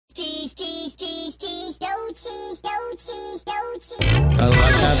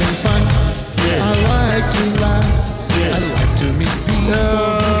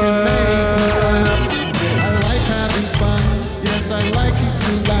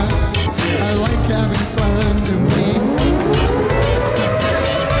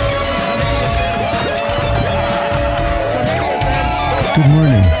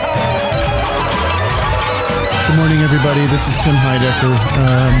everybody. This is Tim Heidecker.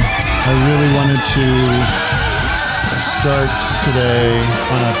 I really wanted to start today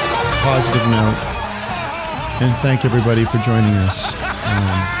on a positive note and thank everybody for joining us.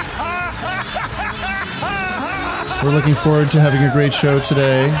 We're looking forward to having a great show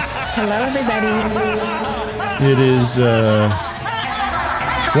today. Hello, everybody. It is,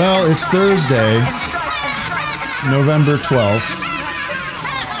 it's Thursday, November 12th,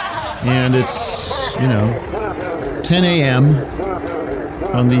 and it's, 10 a.m.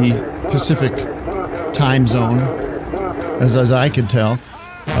 on the Pacific time zone, as I could tell.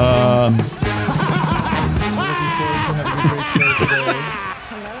 Looking forward to having a great show today.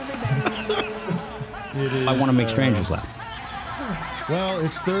 I want to make strangers laugh. Well,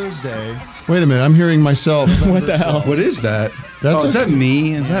 it's Thursday. Wait a minute, I'm hearing myself. What the hell? What is that? Is that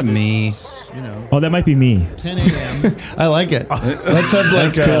me? Is that me? Oh, that might be me. 10 a.m. I like it. Let's have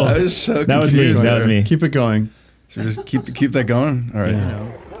That's cool. I was so That was me. confused That was there. me. keep it going. So just keep that going. All right.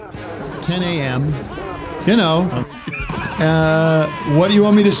 10 a.m. What do you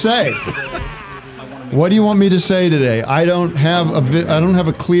want me to say? What do you want me to say today? I don't have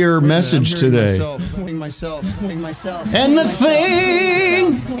a clear message today. And the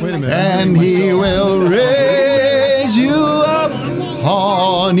thing, wait a minute, and he will raise you up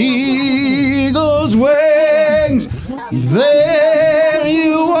on eagle's wings. There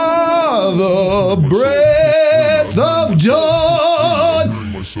you are, the breath of dawn,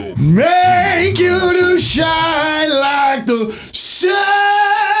 make you to shine like the sun.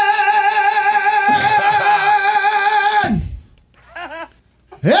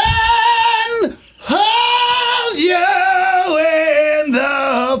 And hold you in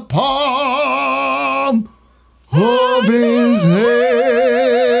the palm of his hands.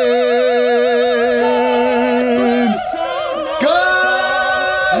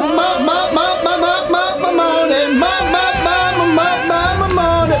 Good morning, morning.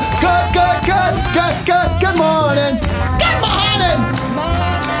 Good morning. Good morning.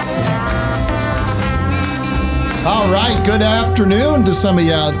 All right, good afternoon to some of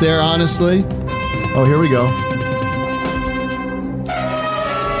you out there, honestly. Oh, here we go.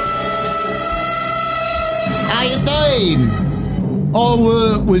 How you doing? I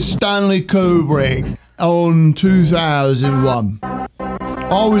worked with Stanley Kubrick on 2001.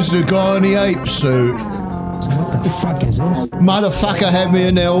 I was the guy in the ape suit. What the fuck is this? Motherfucker had me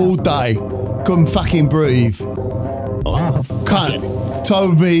in there all day. Couldn't fucking breathe. Oh, Cunt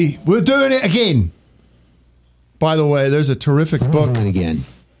told me, we're doing it again. By the way, there's a terrific book again.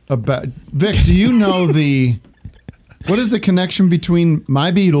 about... Vic, do you know what is the connection between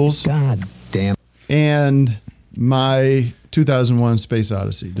my Beatles God damn. and my 2001 Space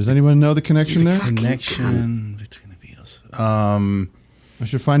Odyssey? Does anyone know the connection there? Connection between the Beatles. I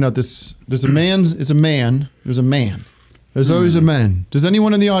should find out this. There's a man. There's a man. There's always a man. Does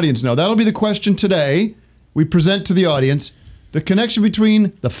anyone in the audience know? That'll be the question today. We present to the audience the connection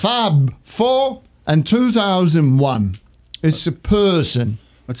between the Fab Four and 2001. It's a person.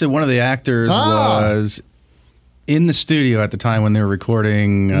 Let's say one of the actors was in the studio at the time when they were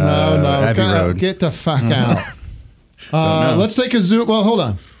recording Abbey Road. Get the fuck out. Let's take a zoom. Well, hold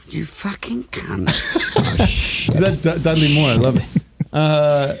on. You fucking cunt. Is that Dudley Moore? I love it.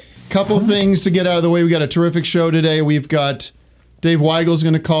 Couple things to get out of the way. We got a terrific show today. We've got Dave Weigel's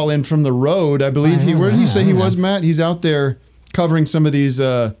going to call in from the road. I believe where did he say he was, Matt? He's out there covering some of these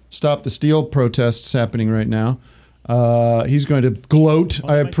Stop the Steal protests happening right now. He's going to gloat.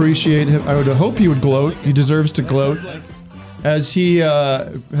 I appreciate him. I would hope he would gloat. He deserves to gloat. As he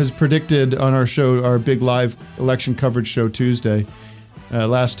has predicted on our show, our big live election coverage show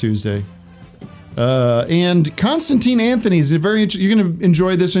last Tuesday. And Constantine Anthony is you're going to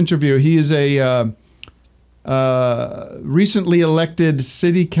enjoy this interview. He is a recently elected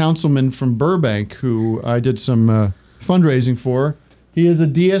city councilman from Burbank who I did some fundraising for. He is a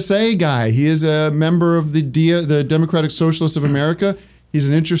DSA guy. He is a member of the Democratic Socialists of America. He's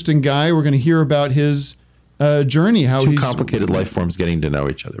an interesting guy. We're going to hear about his journey. How Two complicated life forms getting to know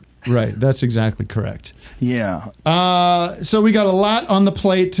each other. Right. That's exactly correct. Yeah. So we got a lot on the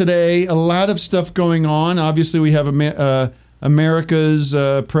plate today, a lot of stuff going on. Obviously, we have America's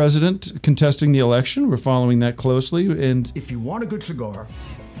president contesting the election. We're following that closely. And if you want a good cigar...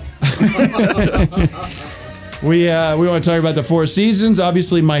 We want to talk about the Four Seasons.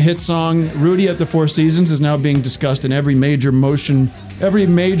 Obviously, my hit song, Rudy at the Four Seasons, is now being discussed in every major music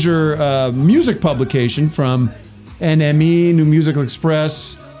publication, from NME, New Musical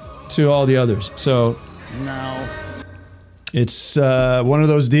Express, to all the others. So No. it's one of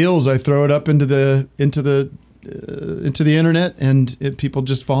those deals. I throw it up into the internet, and people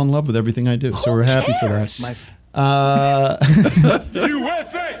just fall in love with everything I do. So we're happy for that.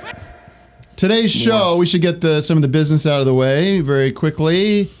 Today's show, we should get some of the business out of the way very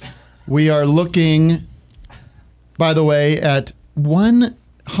quickly. We are looking, by the way, at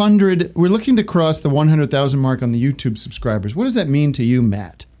 100. We're looking to cross the 100,000 mark on the YouTube subscribers. What does that mean to you,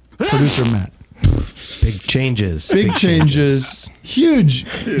 Matt? Producer Matt. Big changes. Big changes.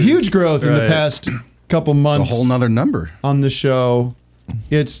 Huge growth in the past couple months. A whole nother number on the show.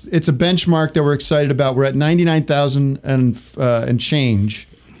 It's a benchmark that we're excited about. We're at 99,000 and change.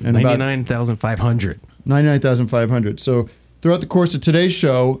 And 99,500. 99,500. So throughout the course of today's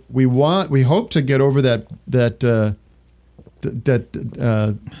show, we hope to get over that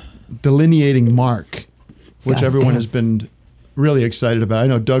delineating mark, which everyone has been really excited about. I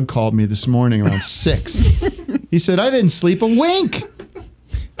know Doug called me this morning around 6. He said, I didn't sleep a wink.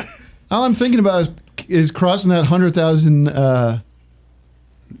 All I'm thinking about is crossing that 100,000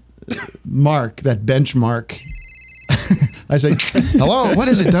 mark, that benchmark. I say, hello, what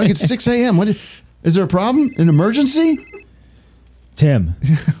is it, Doug? It's 6 a.m. Is there a problem? An emergency? Tim,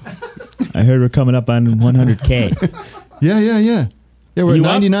 I heard we're coming up on 100K. Yeah. Yeah, we're at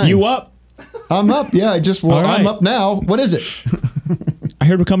 99. You up? I'm up. Yeah, I'm up now. What is it? I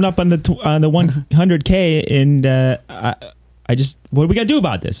heard we're coming up on the 100K, and what are we gonna do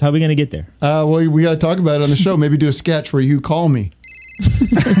about this? How are we gonna get there? Well, we got to talk about it on the show. Maybe do a sketch where you call me.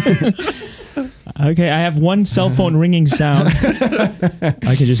 Okay, I have one cell phone ringing sound. I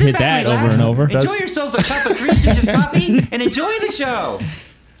can just hit that over and over. Enjoy yourselves a cup of Three Stooges coffee and enjoy the show.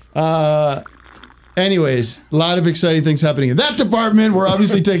 Anyways, a lot of exciting things happening in that department. We're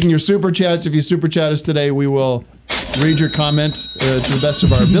obviously taking your super chats. If you super chat us today, we will read your comment to the best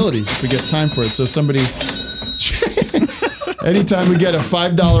of our abilities if we get time for it. So somebody, anytime we get a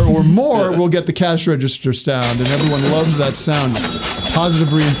 $5 or more, we'll get the cash register sound, and everyone loves that sound. It's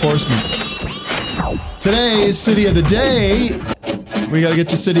positive reinforcement. Today's City of the Day. We got to get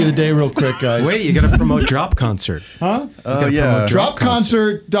to City of the Day real quick, guys. Wait, you got to promote Drop Concert. Huh? Yeah.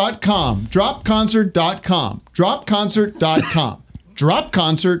 Dropconcert.com. Dropconcert.com. Dropconcert.com.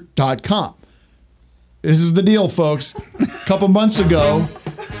 Dropconcert.com. This is the deal, folks. A couple months ago,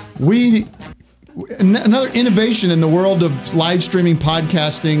 another innovation in the world of live streaming,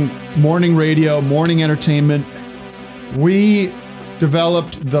 podcasting, morning radio, morning entertainment. We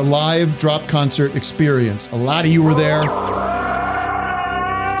developed the live Drop Concert experience. A lot of you were there.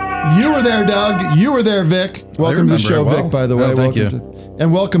 You were there, Doug. You were there, Vic. Welcome to the show, Vic, by the way. Thank you.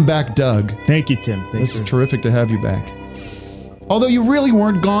 And welcome back, Doug. Thank you, Tim. It's terrific to have you back. Although you really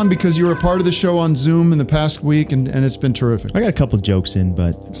weren't gone because you were a part of the show on Zoom in the past week, and it's been terrific. I got a couple jokes in,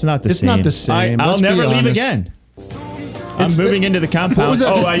 but it's not the same. It's not the same. I'll never leave again. I'm moving into the compound. What was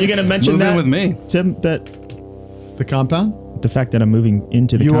that? Oh, are you going to mention Moving that with me, Tim? The compound? The fact that I'm moving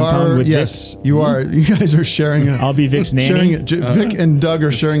into the You compound are, with yes, Vic? you are. You guys are sharing I'll be Vic's nanny. Vic and Doug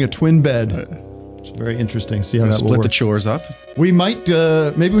are sharing a twin bed. It's very interesting. See how that will split work. the chores up. We might,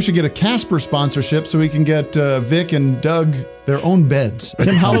 maybe we should get a Casper sponsorship so we can get Vic and Doug their own beds.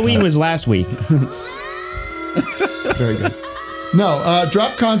 Tim, Halloween was last week. Very good. No,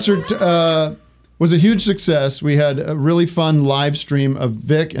 Drop Concert was a huge success. We had a really fun live stream of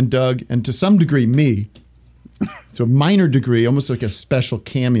Vic and Doug, and to some degree, me. To a minor degree, almost like a special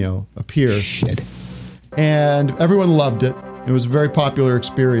cameo appear. Shit. And everyone loved it. It was a very popular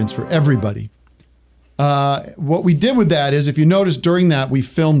experience for everybody. What we did with that is, if you notice during that, we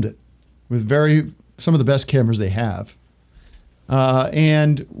filmed it with some of the best cameras they have.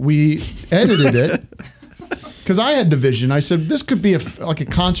 And we edited it because I had the vision. I said, this could be like a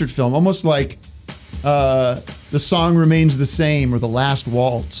concert film, almost like The Song Remains the Same or The Last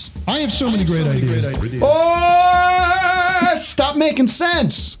Waltz. I have so many great ideas. Oh, stop making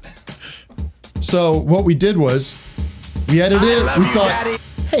sense. So what we did was we edited it. We thought,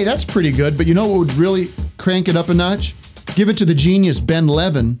 hey, that's pretty good. But you know what would really crank it up a notch? Give it to the genius Ben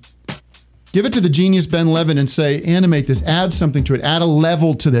Levin. Give it to the genius Ben Levin and say, animate this, add something to it, add a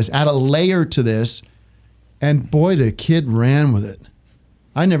level to this, add a layer to this. And boy, the kid ran with it.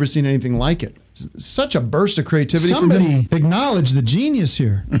 I never seen anything like it. Such a burst of creativity from him. Acknowledge the genius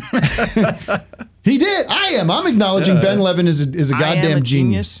here. He did. I'm acknowledging Ben Levin is a goddamn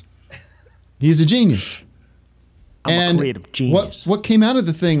genius. He's a genius. I'm a creative genius. What came out of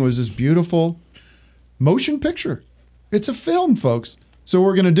the thing was this beautiful motion picture. It's a film, folks. So what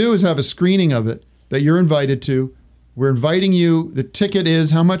we're going to do is have a screening of it that you're invited to. We're inviting you. The ticket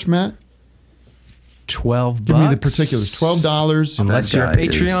is how much, Matt? $12. Give me the particulars. $12. Unless you're a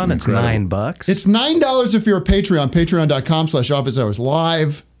Patreon, it's $9. It's $9 if you're a Patreon. Patreon.com/Office Hours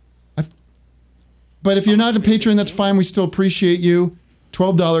Live. But if you're not a Patreon, that's fine. We still appreciate you.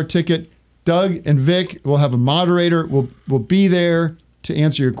 $12 ticket. Doug and Vic will have a moderator. We'll be there to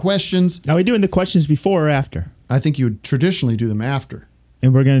answer your questions. Are we doing the questions before or after? I think you would traditionally do them after.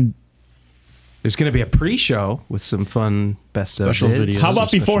 And we're going to... There's going to be a pre-show with some fun best Special of vids. videos. How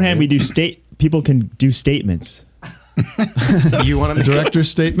about beforehand we do people can do statements? You want to Director's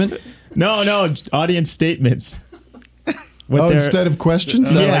statement? No, audience statements. What their- Instead of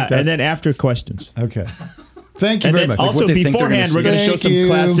questions? I Yeah, like that. and then after questions. Okay. Thank you And very then much. also what they think they're beforehand, gonna we're going to see. show Thank some you.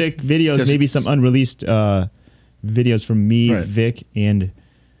 classic videos, Just- maybe some unreleased videos from me, Right. Vic, and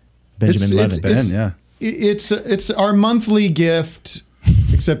Benjamin Levin. Ben, yeah. It's our monthly gift,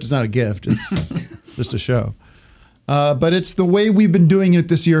 except it's not a gift. It's just a show. But it's the way we've been doing it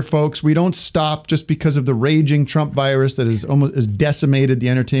this year, folks. We don't stop just because of the raging Trump virus that has decimated the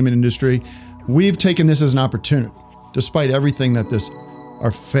entertainment industry. We've taken this as an opportunity, despite everything that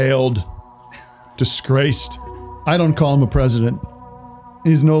our failed, disgraced. I don't call him a president.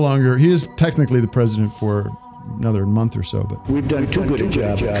 He is technically the president for another month or so, but We've done too good a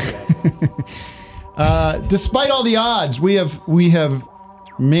job. despite all the odds, we have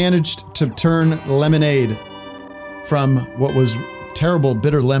managed to turn lemonade from what was terrible,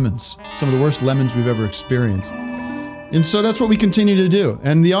 bitter lemons, some of the worst lemons we've ever experienced. And so that's what we continue to do.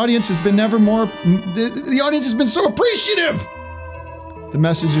 And the audience has been the audience has been so appreciative. The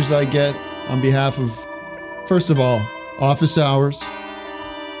messages I get on behalf of, first of all, office hours,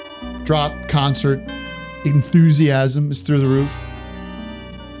 drop concert, enthusiasm is through the roof.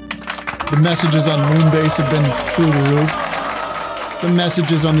 The messages on Moonbase have been through the roof. The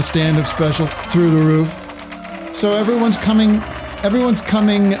messages on the stand-up special through the roof. So everyone's coming to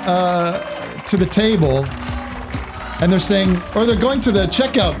the table, and they're saying, or they're going to the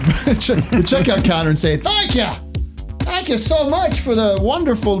checkout counter and saying, thank you so much for the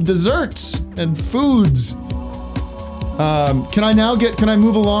wonderful desserts and foods. Can I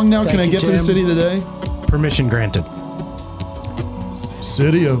move along now? Can I get to the city of the day? Permission granted.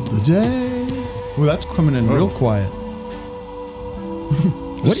 City of the day. Well, that's coming in real quiet.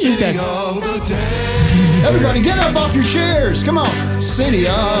 What is that? Everybody get up off your chairs. Come on. City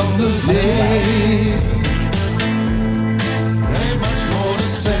of the day. Ain't much more to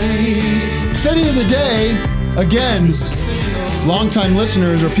say. City of the day, again, longtime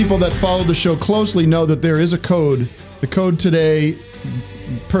listeners or people that follow the show closely know that there is a code. The code today,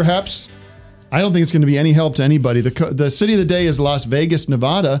 perhaps, I don't think it's going to be any help to anybody. The city of the day is Las Vegas,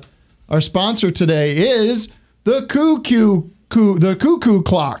 Nevada. Our sponsor today is the cuckoo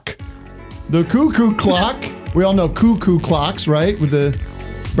clock. The cuckoo clock. We all know cuckoo clocks, right? With the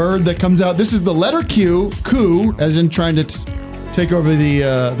bird that comes out. This is the letter Q, coo, as in trying to take over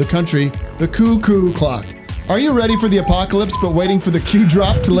the country. The cuckoo clock. Are you ready for the apocalypse, but waiting for the Q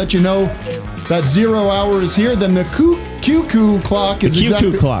drop to let you know that 0 hour is here? Then the cuckoo clock is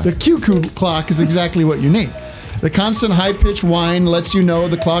the cuckoo clock is exactly what you need. The constant high-pitched whine lets you know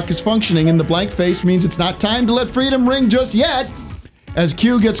the clock is functioning, and the blank face means it's not time to let freedom ring just yet. As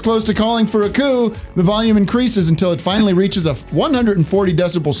Q gets close to calling for a coup, the volume increases until it finally reaches a 140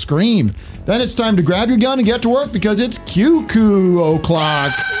 decibel scream. Then it's time to grab your gun and get to work because it's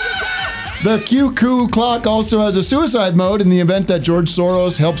Q-o'clock. The Q clock also has a suicide mode in the event that George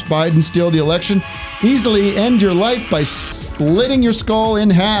Soros helps Biden steal the election. Easily end your life by splitting your skull in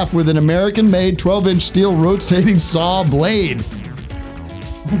half with an American-made 12-inch steel rotating saw blade.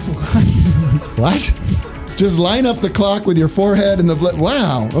 What? Just line up the clock with your forehead and the blade.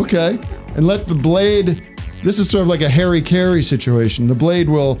 Wow, okay. And let the blade... This is sort of like a Harry Carey situation. The blade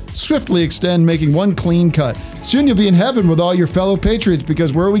will swiftly extend, making one clean cut. Soon you'll be in heaven with all your fellow patriots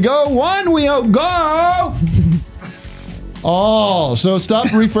because where we go, one we go! Oh, so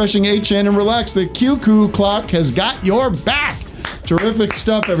stop refreshing 8chan and relax. The QQ clock has got your back. Terrific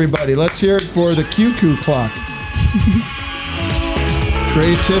stuff, everybody. Let's hear it for the QQ clock.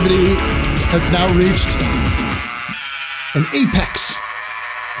 Creativity has now reached an apex.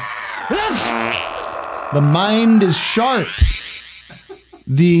 The mind is sharp.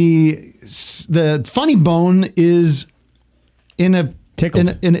 The funny bone is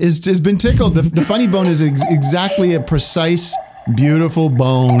has been tickled. The funny bone is exactly a precise, beautiful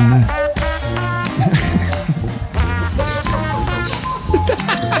bone.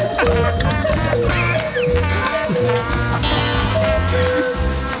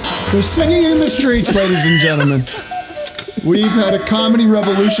 We're singing in the streets, ladies and gentlemen. We've had a comedy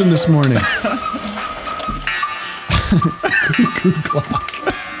revolution this morning. Cuckoo clock.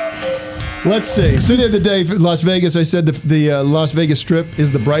 Let's see. City of the day, Las Vegas. I said the Las Vegas Strip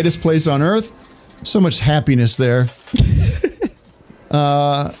is the brightest place on earth. So much happiness there.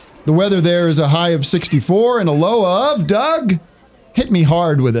 The weather there is a high of 64 and a low of, Doug, hit me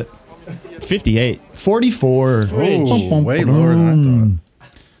hard with it. 58. 44. Oh, way lower than I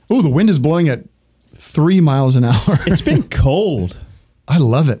thought. Oh, the wind is blowing at 3 miles an hour. It's been cold. I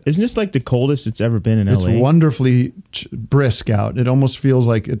love it. Isn't this like the coldest it's ever been in It's LA? wonderfully brisk out. It almost feels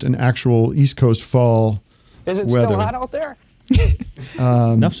like an actual East Coast fall weather. Still hot out there?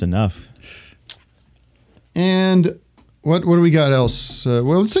 Enough's enough. And what do we got else? Well,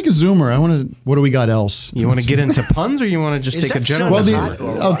 let's take a zoomer. What do we got else? You want to get into puns, or you want to just take a general?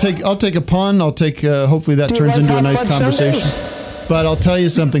 Well, I'll take a pun. I'll take. Hopefully that turns into a nice conversation. But I'll tell you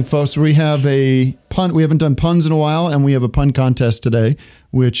something, folks. We have a pun. We haven't done puns in a while, and we have a pun contest today,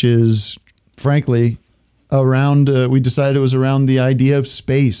 which is, frankly, around. We decided it was around the idea of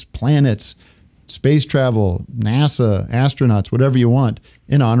space, planets, space travel, NASA, astronauts, whatever you want,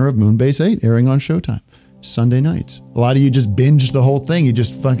 in honor of Moonbase 8, airing on Showtime Sunday nights. A lot of you just binged the whole thing. You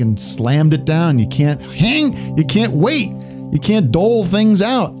just fucking slammed it down. You can't hang. You can't wait. You can't dole things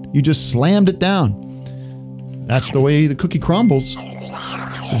out. You just slammed it down. That's the way the cookie crumbles.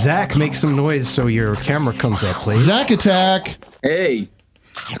 Zach, make some noise so your camera comes up, please. Zach Attack. Hey,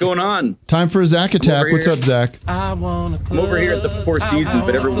 what's going on? Time for a Zach Attack. What's up, Zach? I'm over here at the Four Seasons,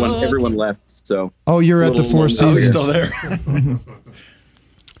 but everyone left. So. Oh, you're at the Four Seasons. He's still there.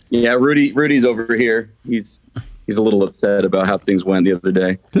 Yeah, Rudy's over here. He's a little upset about how things went the other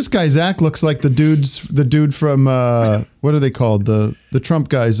day. This guy Zach looks like the dude from what are they called? The Trump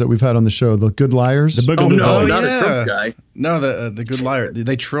guys that we've had on the show, the Good Liars. Not a Trump guy. No, the Good Liar.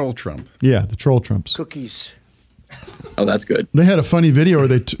 They troll Trump. Yeah, the troll Trumps. Cookies. Oh, that's good. They had a funny video where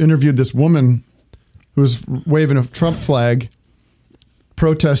they interviewed this woman who was waving a Trump flag,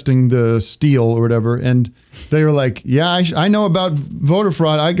 protesting the steal or whatever, and they were like, "Yeah, I know about voter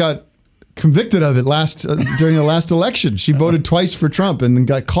fraud. I got convicted of it during the last election. She voted twice for Trump and then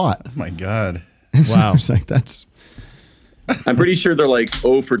got caught." Oh my God! Wow, it's like that's. I'm pretty sure they're like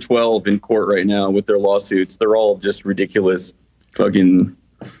 0 for 12 in court right now with their lawsuits. They're all just ridiculous, fucking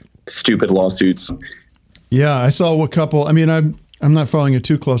stupid lawsuits. Yeah, I saw a couple. I mean, I'm not following it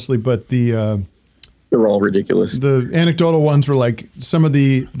too closely, but they're all ridiculous. The anecdotal ones were like some of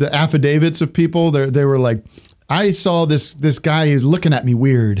the affidavits of people. They were like, I saw this guy is looking at me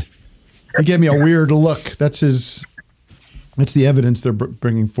weird. He gave me a weird look. That's the evidence they're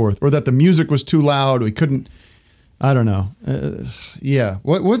bringing forth, or that the music was too loud. We couldn't. I don't know. Yeah.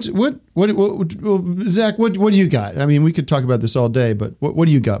 What Zach? What do you got? I mean, we could talk about this all day, but what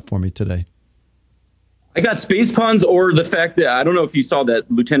do you got for me today? I got space puns, or the fact that I don't know if you saw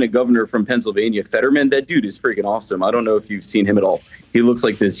that Lieutenant Governor from Pennsylvania, Fetterman. That dude is freaking awesome. I don't know if you've seen him at all. He looks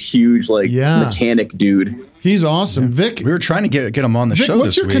like this huge, mechanic dude. He's awesome. Vic, we were trying to get him on the show.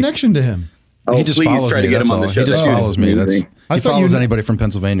 What's your connection to him? Oh, he just please follows try me. to get him on the show. He just follows me. He follows anybody from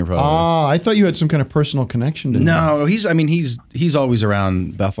Pennsylvania, probably. I thought you had some kind of personal connection to him. No, he's always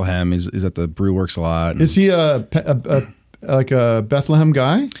around Bethlehem. He's at the Brew Works a lot. Is he like a Bethlehem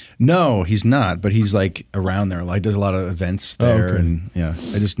guy? No, he's not. But he's like around there. Like does a lot of events there, and yeah,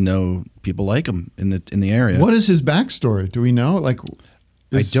 I just know people like him in the area. What is his backstory? Do we know? Like,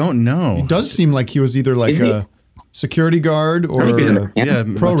 I don't know. He does seem like he was either like a security guard or pro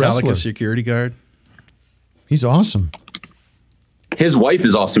Metallica wrestler, security guard. He's awesome. His wife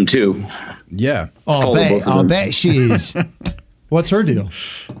is awesome too. Yeah. I'll bet she is. What's her deal?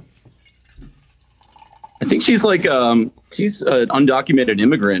 I think she's like she's an undocumented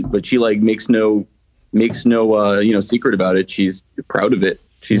immigrant, but she like makes no secret about it. She's proud of it.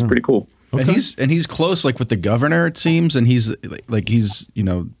 She's pretty cool. Okay. And he's close like with the governor, it seems, and he's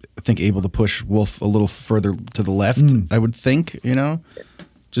I think able to push Wolf a little further to the left, I would think,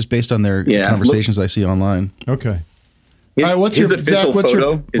 just based on their conversations I see online. Okay. All right, what's your official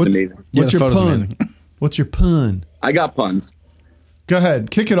photo is amazing. What's your pun? What's your pun? I got puns. Go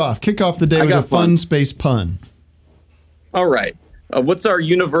ahead. Kick it off. Kick off the day with a fun space pun. All right. What's our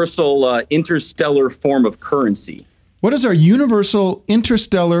universal interstellar form of currency? What is our universal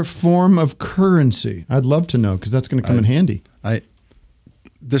interstellar form of currency? I'd love to know because that's going to come in handy.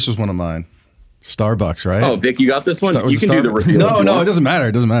 This was one of mine. Starbucks, right? Oh, Vic, you got this one? You can do the reveal. No, it doesn't matter.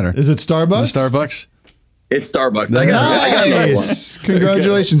 It doesn't matter. Is it Starbucks? Is it Starbucks? It's Starbucks. Nice. I got another one.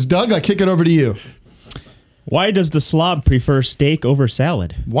 Congratulations. Doug, I kick it over to you. Why does the slob prefer steak over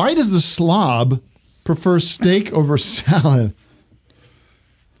salad? Why does the slob prefer steak over salad?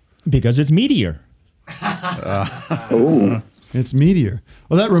 Because it's meatier. Oh, it's meatier.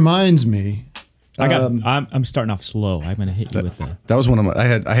 Well, that reminds me. I'm starting off slow. I'm going to hit you with that. That was one of my. I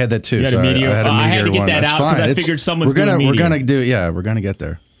had that too. You had a meteor. I had to get that out because I figured someone's doing meteor. We're gonna do. Yeah, we're gonna get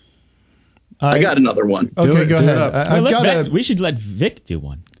there. I got another one. Okay, go ahead. We should let Vic do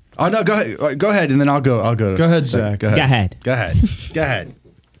one. Oh no, go ahead, and then I'll go. Go ahead, Zach. Go ahead. Go ahead.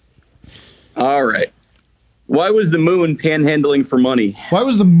 All right. Why was the moon panhandling for money? Why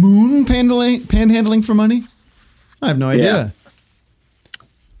was the moon panhandling for money? I have no idea.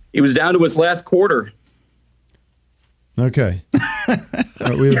 It was down to its last quarter. Okay.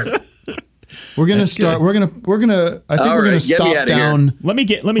 We're gonna start. We're gonna. I think we're gonna stop down. Let me.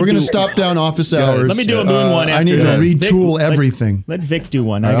 We're gonna stop down office hours. Let me do a moon one. After I need to this. retool Vic, everything. Let Vic do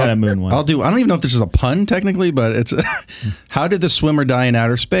one. I got a moon one. I don't even know if this is a pun technically, but it's. How did the swimmer die in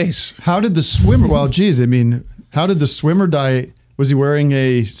outer space? How did the swimmer? Well, geez, I mean, how did the swimmer die? Was he wearing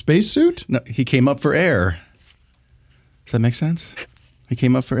a spacesuit? No, he came up for air. Does that make sense? He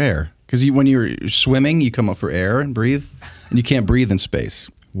came up for air because when you're swimming, you come up for air and breathe, and you can't breathe in space.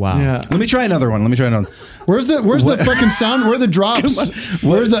 Wow. Yeah. Let me try another one. Where's the fucking sound? Where are the drops?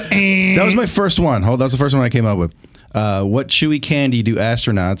 Where's the? That was my first one. That was the first one I came up with. What chewy candy do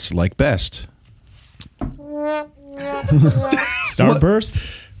astronauts like best? Starburst?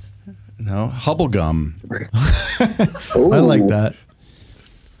 No, Hubble gum. I like that.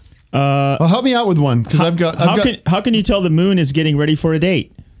 Well, help me out with one because How can you tell the moon is getting ready for a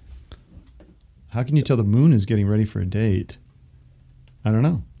date? How can you tell the moon is getting ready for a date? I don't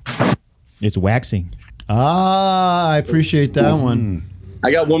know. It's waxing. I appreciate that one. I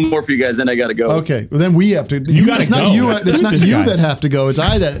got one more for you guys, then I got to go. Okay, well then we have to. It's not you. It's not you that have to go. It's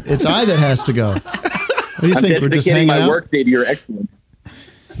I that has to go. What do you think? We're just hanging my out? work day to your excellence.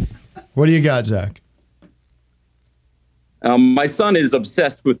 What do you got, Zach? My son is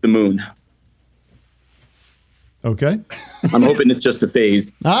obsessed with the moon. Okay. I'm hoping it's just a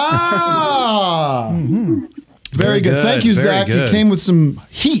phase. Very good. Thank you, Zach. You came with some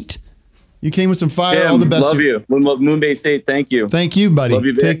heat. You came with some fire. All the best. Love you. Moonbase State, thank you. Thank you, buddy. Love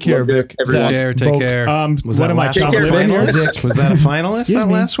you, Vic. Take care, Vic. Take care. Was that my last one a finalist? Was that a finalist, that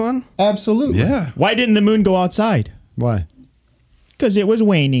last one? Absolutely. Yeah. Why didn't the moon go outside? Why? Because it was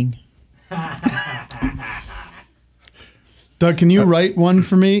waning. Doug, can you write one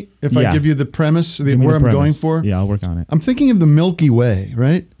for me if I give you the premise, where I'm going for? Yeah, I'll work on it. I'm thinking of the Milky Way,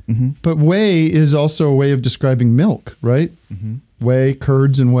 right? Mm-hmm. But whey is also a way of describing milk, right? Mm-hmm. Whey,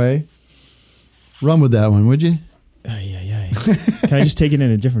 curds, and whey. Run with that one, would you? Yeah. Can I just take it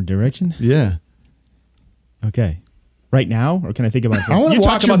in a different direction? Yeah. Okay. Right now, or can I think about it? I want to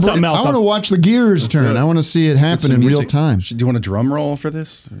watch about something else. I want to watch the gears turn. I want to see it happen in real time. Do you want a drum roll for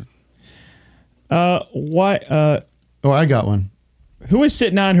this? Why? Oh, I got one. Who was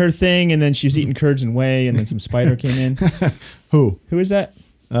sitting on her thing and then she was eating curds and whey and then some spider came in? Who? Who is that?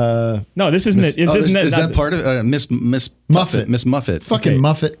 No, this isn't it. Is that part of Miss Muffet? Miss Muffet. Fucking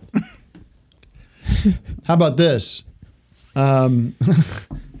Muffet. How about this?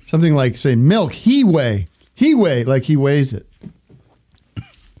 Something like, say, milk. He weigh, like he weighs it.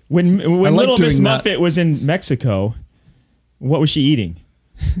 When Little Miss Muffet was in Mexico, what was she eating?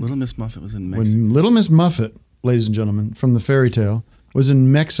 Little Miss Muffet was in Mexico. When Little Miss Muffet, ladies and gentlemen, from the fairy tale, was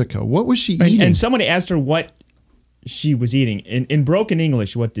in Mexico, what was she eating? And someone asked her what she was eating. In broken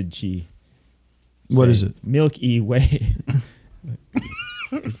English, what did she say? What is it? Milk E way.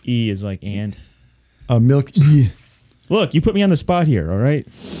 E is like and. Milk E. Look, you put me on the spot here, all right?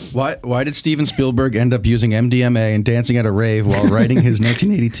 Why did Steven Spielberg end up using MDMA and dancing at a rave while writing his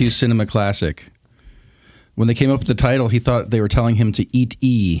 1982 cinema classic? When they came up with the title, he thought they were telling him to eat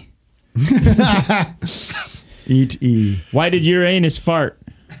E. Eat E. Why did Uranus fart?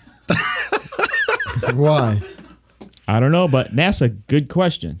 Why? I don't know, but NASA, good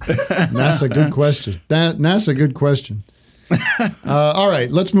question. NASA, good question. NASA, good question. All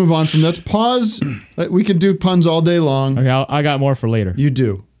right, let's move on from that. Let's pause. We can do puns all day long. Okay, I got more for later. You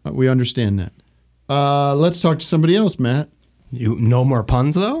do. We understand that. Let's talk to somebody else, Matt. No more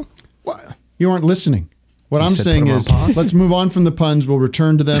puns, though? What? You aren't listening. What I'm saying is, let's move on from the puns. We'll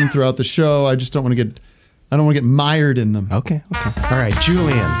return to them throughout the show. I just don't want to get, mired in them. Okay. All right,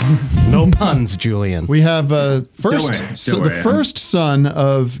 Julian. No puns, Julian. We have the first son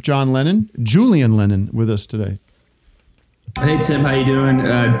of John Lennon, Julian Lennon, with us today. Hey Tim, how you doing?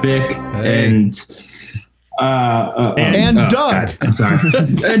 Vic and Doug. God, I'm sorry.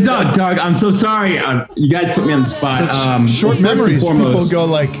 And Doug, I'm so sorry. You guys put me on the spot. Short memories. People go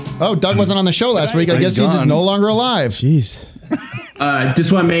like, "Oh, Doug wasn't on the show last week. I guess he's just no longer alive." Jeez.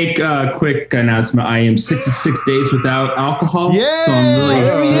 Just want to make a quick announcement. I am 66 days without alcohol. Yeah, so I'm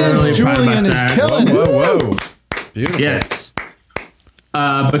there he is. really Julian is killing it. Whoa. Beautiful. Yes.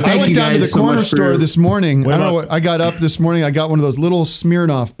 But thank I went you down to the guys so corner much store this morning. I don't know what I got up this morning. I got one of those little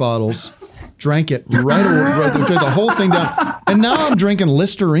Smirnoff bottles, drank it right away, drank the whole thing down, and now I'm drinking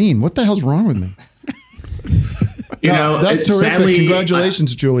Listerine. What the hell's wrong with me? That's terrific. Sadly,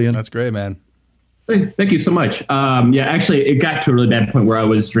 Congratulations, Julian. That's great, man. Thank you so much. Yeah, actually, it got to a really bad point where I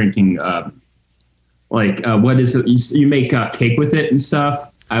was drinking like what is it? You make cake with it and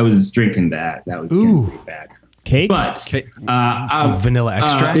stuff. I was drinking that. That was getting pretty bad. Cake, but vanilla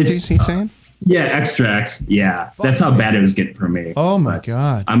extract. Is he saying? Yeah, extract. Yeah, that's how bad it was getting for me. Oh my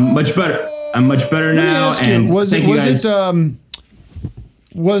God! I'm much better. I'm much better now. Let me ask you,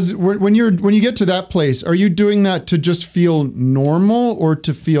 when you get to that place, are you doing that to just feel normal or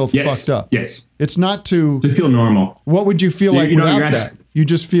to feel fucked up? Yes. It's not to feel normal. What would you feel like without that? You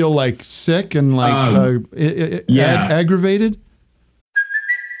just feel like sick and like aggravated?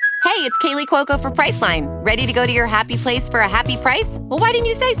 Hey, it's Kaylee Cuoco for Priceline. Ready to go to your happy place for a happy price? Well, why didn't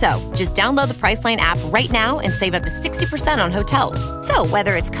you say so? Just download the Priceline app right now and save up to 60% on hotels. So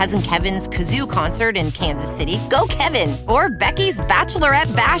whether it's Cousin Kevin's Kazoo Concert in Kansas City, go Kevin, or Becky's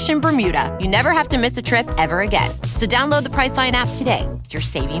Bachelorette Bash in Bermuda, you never have to miss a trip ever again. So download the Priceline app today. Your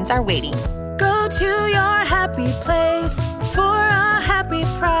savings are waiting. Go to your happy place for a happy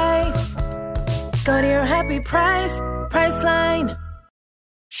price. Go to your happy price, Priceline.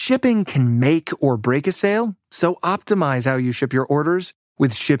 Shipping can make or break a sale, so optimize how you ship your orders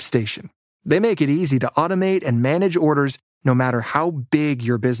with ShipStation. They make it easy to automate and manage orders no matter how big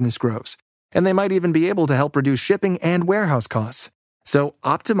your business grows. And they might even be able to help reduce shipping and warehouse costs. So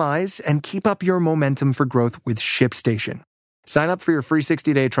optimize and keep up your momentum for growth with ShipStation. Sign up for your free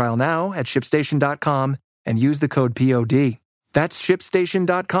 60-day trial now at ShipStation.com and use the code POD. That's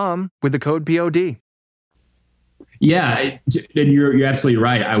ShipStation.com with the code POD. Yeah, and you're absolutely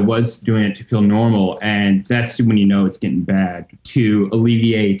right. I was doing it to feel normal, and that's when you know it's getting bad, to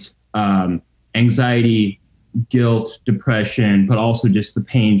alleviate anxiety, guilt, depression, but also just the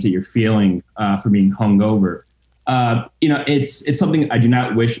pains that you're feeling for being hungover. It's something I do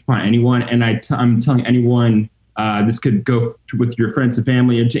not wish upon anyone, and I'm telling anyone, this could go with your friends and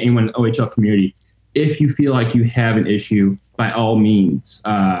family and to anyone in the OHL community. If you feel like you have an issue, by all means,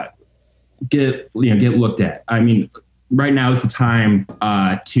 get looked at. I mean, right now is the time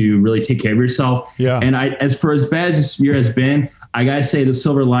to really take care of yourself. Yeah. And as bad as this year has been, I gotta say the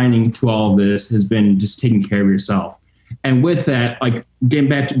silver lining to all of this has been just taking care of yourself. And with that, like getting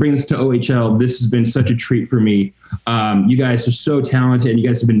back to bring this to OHL, this has been such a treat for me. You guys are so talented. You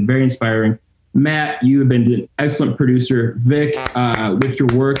guys have been very inspiring. Matt, you have been an excellent producer. Vic, with your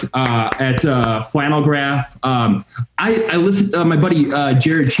work at Flannelgraph. I listened, my buddy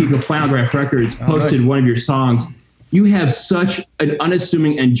Jared Cheek of Flannelgraph Records posted one of your songs. You have such an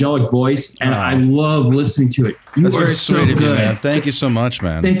unassuming angelic voice, and I love listening to it. That's very sweet of you, man. Thank you so much,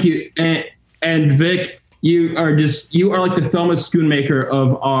 man. Thank you. And Vic, you are like the Thelma Schoonmaker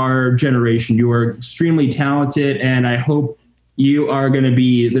of our generation. You are extremely talented, and I hope you are going to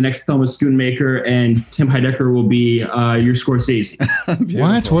be the next Thelma Schoonmaker, and Tim Heidecker will be your Scorsese.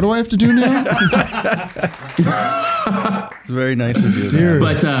 What do I have to do now? It's very nice of you.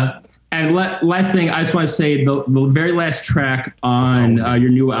 But and last thing, I just want to say the very last track on your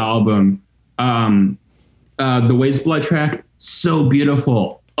new album, the Ways Blood track, so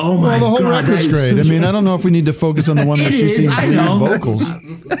beautiful. Oh my God. Well, the whole record's great. I mean, I don't know if we need to focus on the one where she sings lead vocals.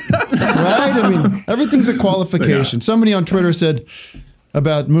 Right? I mean, everything's a qualification. Somebody on Twitter said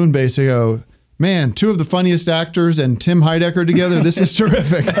about Moonbase, they go, man, two of the funniest actors and Tim Heidecker together. This is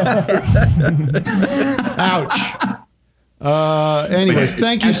terrific. Ouch. Anyways,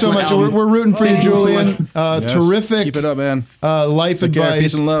 thank you so much. We're rooting for you, Julian. Terrific. Keep it up, man. Life advice.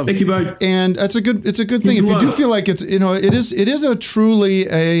 Peace and love. Thank you, bud. And it's a good thing. If you do feel like it's, it is a truly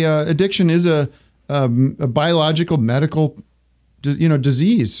addiction is a biological medical,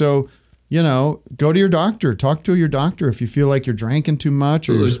 disease. So, go to your doctor. Talk to your doctor if you feel like you're drinking too much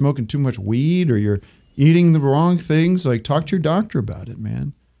or you're smoking too much weed or you're eating the wrong things. Like, talk to your doctor about it,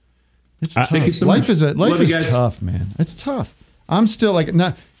 man. It's tough. Thank you so life much. Life is tough, man. It's tough. I'm still like,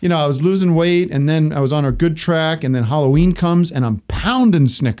 not, I was losing weight and then I was on a good track and then Halloween comes and I'm pounding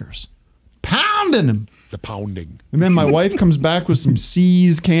Snickers. Pounding them. The pounding. And then my wife comes back with some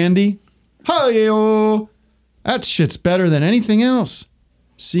C's candy. Hi-yo. That shit's better than anything else.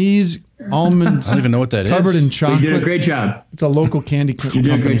 C's almonds. I don't even know what that is. Covered in chocolate. You did a great job. It's a local candy company. You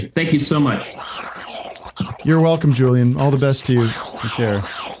did a great job. Thank you so much. You're welcome, Julian. All the best to you. Take care.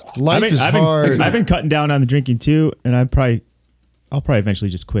 Life is hard. I've been cutting down on the drinking too, and I'll probably eventually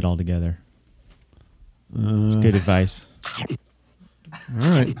just quit altogether. It's good advice. All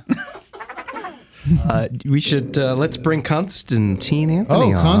right. We should let's bring Constantine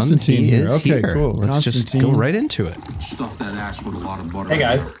Anthony on. Oh, Constantine here. Okay, cool. Let's just go right into it. Stuff that ash with a lot of butter. Hey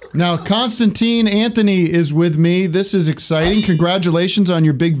guys. Now, Constantine Anthony is with me. This is exciting. Congratulations on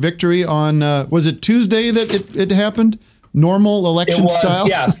your big victory on was it Tuesday that it happened? Normal election style?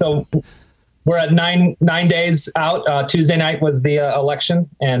 Yeah, so we're at nine days out. Tuesday night was the election,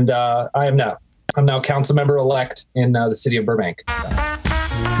 and I am now I'm now council member elect in the city of Burbank. So.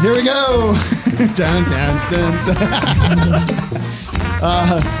 Here we go. Dun, dun, dun, dun.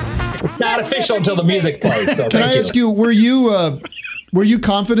 It's not official until the music plays. So can I ask you, were you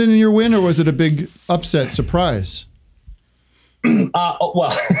confident in your win, or was it a big upset surprise?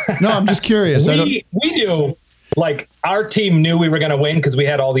 Well, no, I'm just curious. We knew, like, our team knew we were going to win because we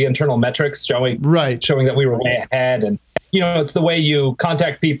had all the internal metrics showing that we were way ahead. And, it's the way you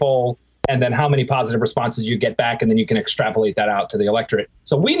contact people and then how many positive responses you get back. And then you can extrapolate that out to the electorate.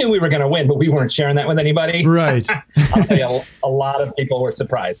 So we knew we were going to win, but we weren't sharing that with anybody. Right. I'll tell you, a lot of people were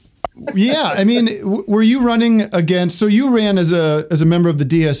surprised. Yeah. I mean, were you running against, so you ran as a member of the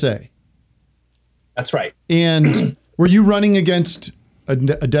DSA. That's right. And were you running against a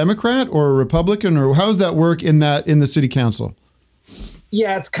Democrat or a Republican, or how does that work in the city council?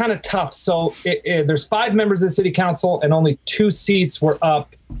 Yeah, it's kind of tough. So there's 5 members of the city council, and only 2 seats were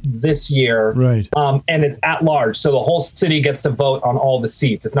up this year. Right. And it's at large. So the whole city gets to vote on all the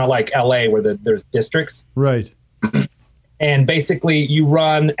seats. It's not like LA where there's districts. Right. And basically you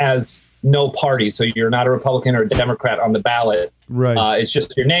run as no party. So you're not a Republican or a Democrat on the ballot. Right. It's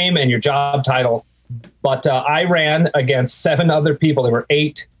just your name and your job title. But I ran against 7 other people. There were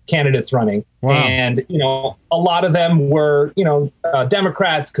 8 candidates running. Wow. And, a lot of them were,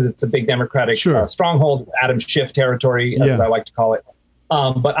 Democrats, because it's a big Democratic stronghold, Adam Schiff territory, as I like to call it.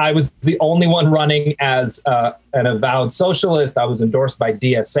 But I was the only one running as an avowed socialist. I was endorsed by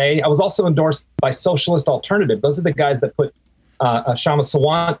DSA. I was also endorsed by Socialist Alternative. Those are the guys that put Shama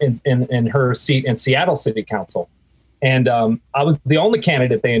Sawant in her seat in Seattle City Council. And I was the only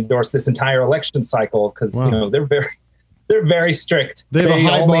candidate they endorsed this entire election cycle because, they're very strict. They have a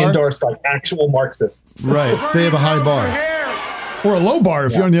high only bar? endorse like actual Marxists. Right. They have a high bar. Or a low bar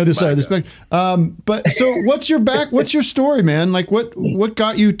if you're on the other side of the spectrum. But so what's your story, man? Like what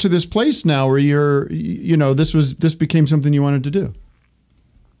got you to this place now where this became something you wanted to do?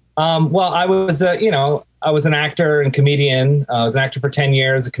 Well, I was I was an actor and comedian. I was an actor for 10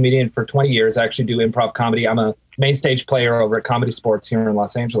 years, a comedian for 20 years. I actually do improv comedy. I'm a main stage player over at Comedy Sports here in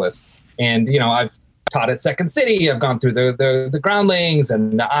Los Angeles. And, I've taught at Second City. I've gone through the Groundlings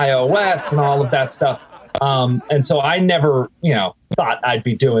and the IO West and all of that stuff. And so I never, thought I'd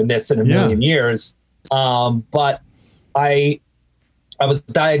be doing this in a million years. But I was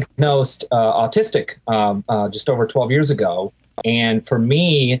diagnosed autistic just over 12 years ago. And for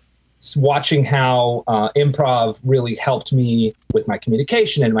me, watching how improv really helped me with my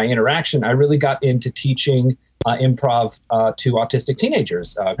communication and my interaction, I really got into teaching improv to autistic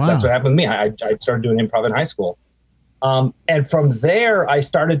teenagers. That's what happened with me. I started doing improv in high school. And from there, I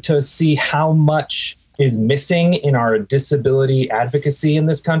started to see how much is missing in our disability advocacy in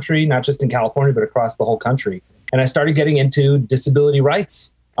this country, not just in California, but across the whole country. And I started getting into disability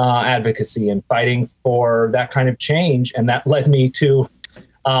rights advocacy and fighting for that kind of change. And that led me to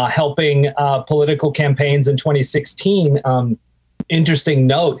helping political campaigns in 2016. Interesting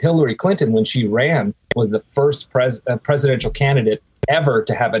note, Hillary Clinton, when she ran, was the first presidential candidate ever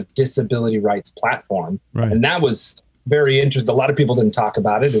to have a disability rights platform. Right. And that was very interesting. A lot of people didn't talk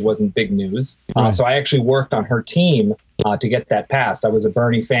about it. It wasn't big news. So I actually worked on her team to get that passed. I was a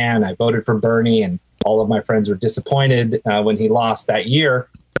Bernie fan. I voted for Bernie, and all of my friends were disappointed when he lost that year.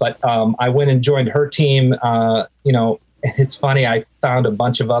 But I went and joined her team. It's funny. I found a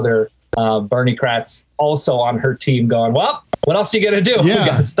bunch of other Bernie-crats also on her team going, well, what else are you going to do? Yeah, we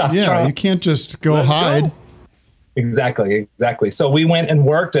got to stop Trump. You can't just go hide. Exactly. So we went and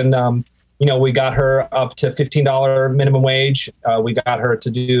worked, and we got her up to $15 minimum wage. We got her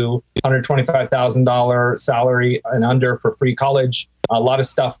to do $125,000 salary and under for free college. A lot of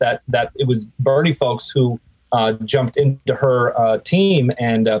stuff that it was Bernie folks who jumped into her team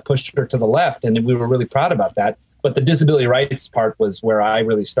and pushed her to the left, and we were really proud about that. But the disability rights part was where I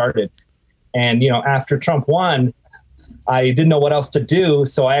really started. And after Trump won, I didn't know what else to do.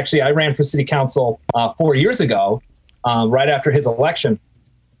 So I ran for city council 4 years ago, right after his election,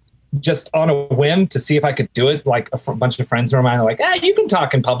 just on a whim to see if I could do it. Like a bunch of friends of mine are like, you can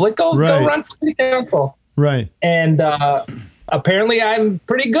talk in public. Go run for city council. Right. And apparently I'm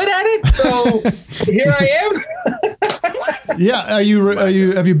pretty good at it. So here I am. Yeah.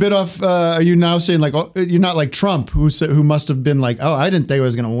 Have you bit off? Are you now saying like, oh, you're not like Trump who must have been like, oh, I didn't think I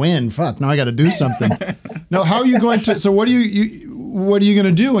was going to win. Fuck. Now I got to do something. No. How are you going to? So what are you going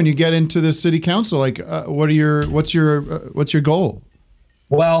to do when you get into this city council? Like, what's your goal?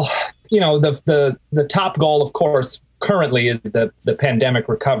 Well, the top goal, of course, currently is the pandemic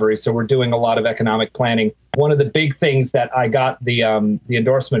recovery. So we're doing a lot of economic planning. One of the big things that I got the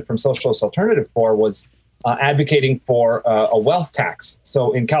endorsement from Socialist Alternative for was advocating for a wealth tax.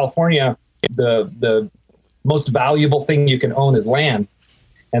 So in California, the most valuable thing you can own is land.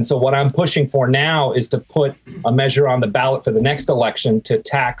 And so what I'm pushing for now is to put a measure on the ballot for the next election to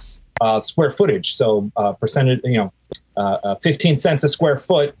tax square footage. So percentage, 15 cents a square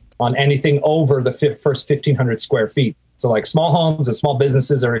foot on anything over the first 1,500 square feet. So like small homes and small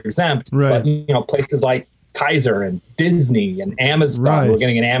businesses are exempt, right. But places like Kaiser and Disney and Amazon, right. We're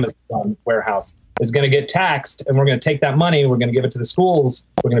getting an Amazon warehouse, is going to get taxed, and we're going to take that money, we're going to give it to the schools,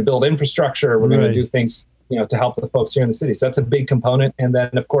 we're going to build infrastructure, we're going to do things to help the folks here in the city. So that's a big component. And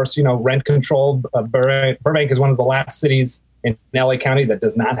then, of course, rent control. Burbank is one of the last cities in LA County that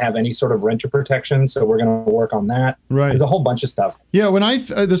does not have any sort of renter protection. So we're going to work on that. Right. There's a whole bunch of stuff. Yeah. When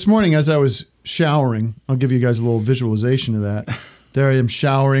this morning, as I was showering, I'll give you guys a little visualization of that. There I am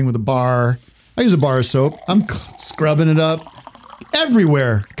showering with a bar. I use a bar of soap. I'm scrubbing it up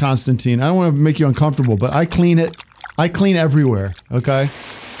everywhere, Constantine. I don't want to make you uncomfortable, but I clean it. I clean everywhere. Okay.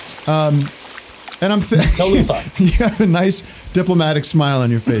 And I'm you have a nice diplomatic smile on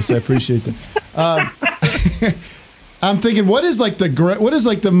your face. I appreciate that. I'm thinking, what is like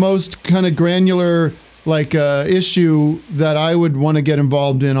the most kind of granular issue that I would want to get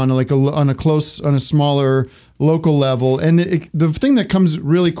involved in on a smaller local level? And the thing that comes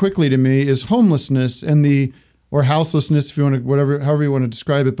really quickly to me is homelessness or houselessness, if you want to, however you want to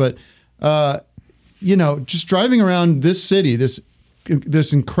describe it. But just driving around this city,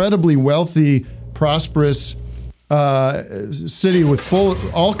 this incredibly wealthy, prosperous city with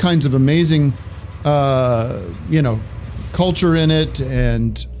all kinds of amazing, culture in it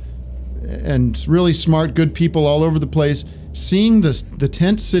and really smart, good people all over the place. Seeing the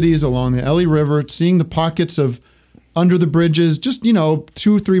tent cities along the LA River, seeing the pockets of under the bridges, just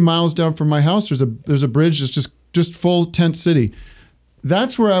 2-3 miles down from my house, there's a bridge that's just full tent city.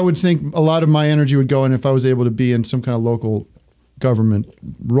 That's where I would think a lot of my energy would go in if I was able to be in some kind of local government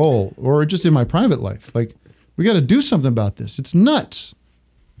role or just in my private life. Like, we got to do something about this. It's nuts.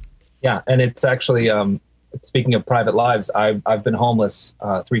 Yeah, and it's actually speaking of private lives, I've been homeless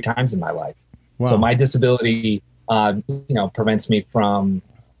 3 times in my life. Wow. So my disability, prevents me from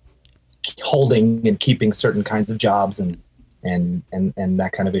holding and keeping certain kinds of jobs and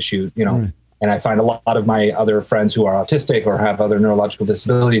that kind of issue. Right. And I find a lot of my other friends who are autistic or have other neurological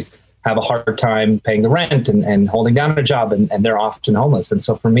disabilities have a hard time paying the rent and holding down a job, and they're often homeless. And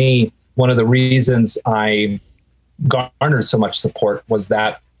so for me, one of the reasons I garnered so much support was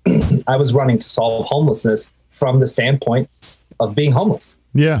that I was running to solve homelessness from the standpoint of being homeless.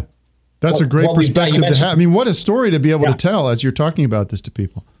 Yeah. That's a great perspective to have. I mean, what a story to be able to tell as you're talking about this to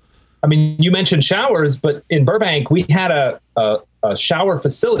people. I mean, you mentioned showers, but in Burbank, we had a shower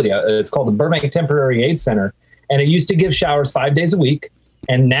facility. It's called the Burbank Temporary Aid Center. And it used to give showers 5 days a week.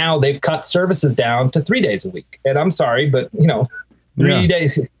 And now they've cut services down to 3 days a week. And I'm sorry, but 3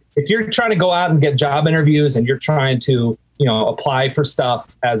 days. If you're trying to go out and get job interviews and you're trying to, apply for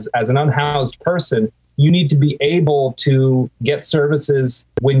stuff as an unhoused person, you need to be able to get services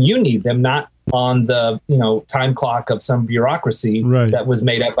when you need them, not on the, time clock of some bureaucracy that was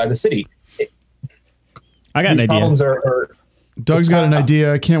made up by the city. I got an idea. Problems Doug's got an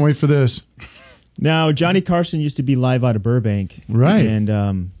idea. I can't wait for this. Now, Johnny Carson used to be live out of Burbank. Right.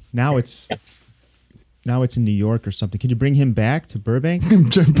 And now it's in New York or something. Can you bring him back to Burbank?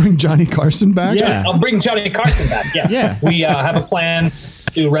 Bring Johnny Carson back? Yeah. I'll bring Johnny Carson back, yes. Yeah. We have a plan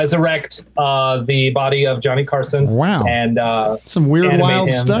to resurrect the body of Johnny Carson. Wow. And some weird,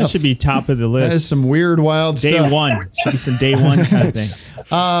 wild stuff. That should be top of the list. That is some weird, wild stuff. Day one. Should be some day one kind of thing.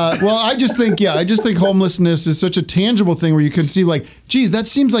 Well, I just think homelessness is such a tangible thing where you can see geez, that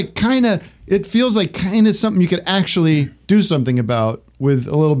seems like it feels like something you could actually do something about with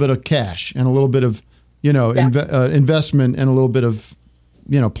a little bit of cash and a little bit of, investment and a little bit of,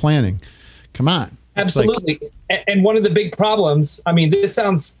 planning. Come on. Absolutely. And one of the big problems, I mean, this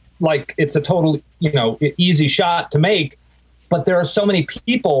sounds like it's a total, easy shot to make, but there are so many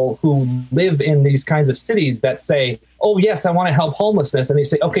people who live in these kinds of cities that say, oh, yes, I want to help homelessness. And they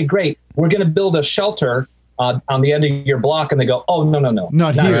say, okay, great. We're going to build a shelter on the end of your block. And they go, oh, no.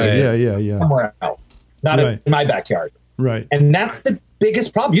 Not here. Yeah. Somewhere else. Not in my backyard. Right. And that's the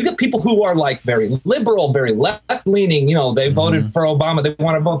biggest problem. You get people who are very liberal, very left leaning, they voted for Obama. They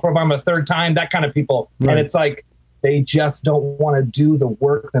want to vote for Obama a third time, that kind of people. Right. And it's they just don't want to do the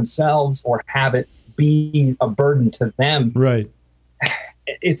work themselves or have it be a burden to them. Right.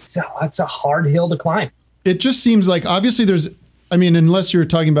 It's a hard hill to climb. It just seems like obviously unless you're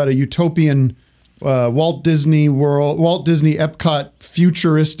talking about a utopian Walt Disney Epcot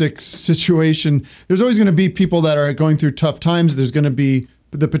futuristic situation, there's always going to be people that are going through tough times. There's going to be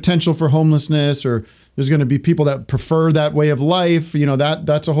the potential for homelessness, or there's going to be people that prefer that way of life.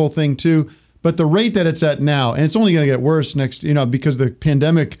 That's a whole thing too. But the rate that it's at now, and it's only going to get worse next, because the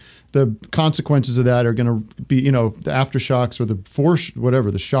pandemic, the consequences of that are going to be, the aftershocks or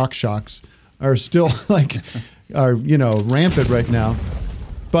the shock shocks are still rampant right now.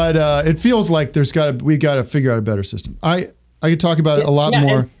 But it feels like we got to figure out a better system. I could talk about it a lot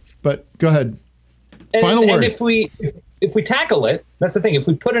more, but go ahead. Final word. And if we tackle it, that's the thing. If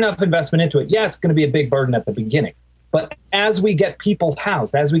we put enough investment into it, it's going to be a big burden at the beginning. But as we get people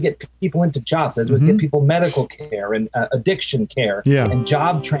housed, as we get people into jobs, as we get people medical care and addiction care and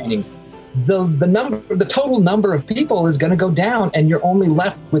job training, the total number of people is going to go down, and you're only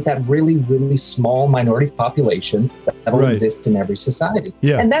left with that really, really small minority population that will exist in every society.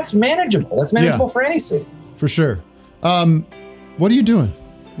 Yeah. And that's manageable. That's manageable for any city. For sure. What are you doing?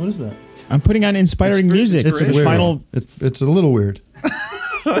 What is that? I'm putting on inspiring music. It's a little weird.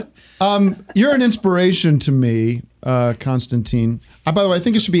 You're an inspiration to me, Constantine. By the way, I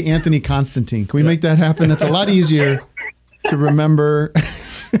think it should be Anthony Constantine. Can we make that happen? That's a lot easier to remember.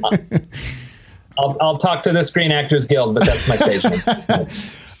 I'll talk to the Screen Actors Guild, but that's my stage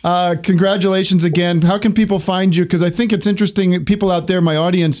name. Congratulations again. How can people find you? Because I think it's interesting. People out there, my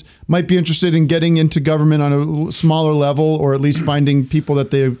audience, might be interested in getting into government on a smaller level, or at least finding people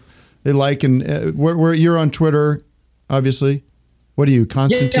that they like. And where you're on Twitter, obviously. What are you,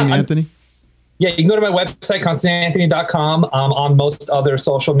 Constantine Anthony? Yeah, you can go to my website, ConstantineAnthony.com. On most other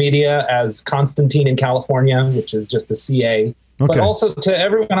social media as Constantine in California, which is just a CA. Okay. But also to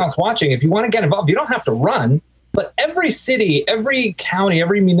everyone else watching, if you want to get involved, you don't have to run. But every city, every county,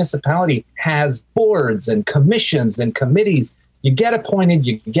 every municipality has boards and commissions and committees. You get appointed,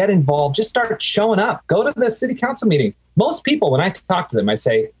 you get involved, just start showing up. Go to the city council meetings. Most people, when I talk to them, I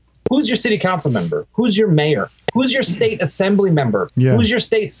say, who's your city council member? Who's your mayor? Who's your state assembly member? Yeah. Who's your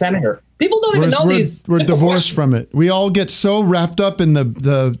state senator? People don't even know these. We're divorced from it. We all get so wrapped up in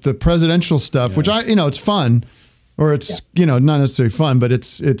the presidential stuff, which it's fun, or it's not necessarily fun, but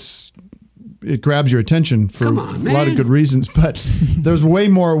it grabs your attention for a lot of good reasons. But there's way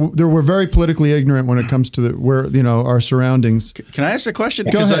more. We're very politically ignorant when it comes to our surroundings. Can I ask a question?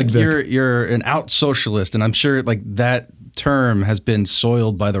 Go because ahead, you're an out socialist, and I'm sure that term has been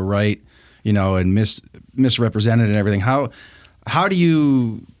soiled by the right, and misrepresented and everything. How do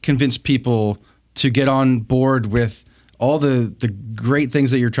you convince people to get on board with all the great things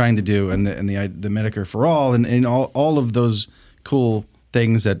that you're trying to do, and the Medicare for All, and all of those cool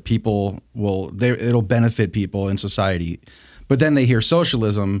things that it'll benefit people in society, but then they hear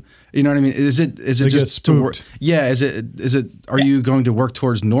socialism? You know what I mean? Is it just to work? Yeah. Is it? Are you going to work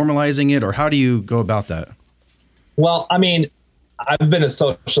towards normalizing it, or how do you go about that? Well, I mean, I've been a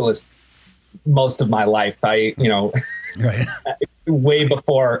socialist most of my life. Right. Way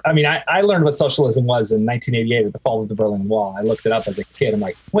before. I mean, I learned what socialism was in 1988 at the fall of the Berlin Wall. I looked it up as a kid. I'm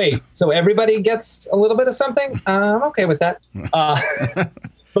like, wait, so everybody gets a little bit of something? I'm okay with that.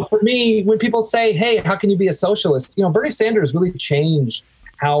 But for me, when people say, hey, how can you be a socialist? Bernie Sanders really changed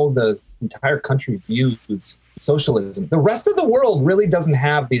how the entire country views socialism. The rest of the world really doesn't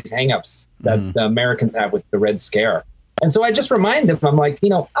have these hangups that the Americans have with the Red Scare. And so I just remind them, I'm like,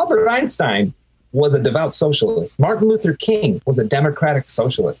 Albert Einstein was a devout socialist. Martin Luther King was a democratic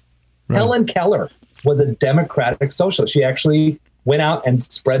socialist. Right. Helen Keller was a democratic socialist. She actually went out and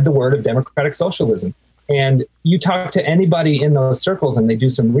spread the word of democratic socialism. And you talk to anybody in those circles and they do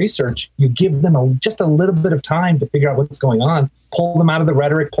some research, you give them just a little bit of time to figure out what's going on, pull them out of the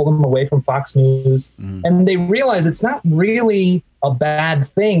rhetoric, pull them away from Fox News. And they realize it's not really a bad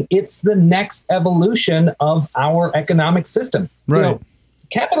thing. It's the next evolution of our economic system. Right.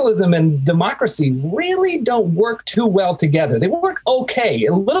 Capitalism and democracy really don't work too well together. They work okay,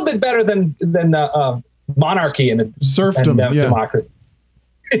 a little bit better than monarchy and serfdom, democracy.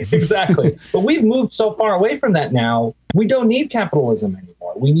 Exactly. But we've moved so far away from that now. We don't need capitalism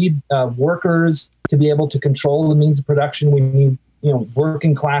anymore. We need workers to be able to control the means of production. We need,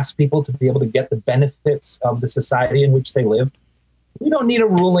 working class people to be able to get the benefits of the society in which they live. We don't need a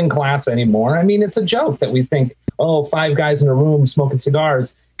ruling class anymore. I mean, it's a joke that we think, 5 guys in a room smoking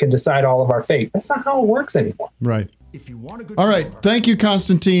cigars can decide all of our fate. That's not how it works anymore. Right. All right. Thank you,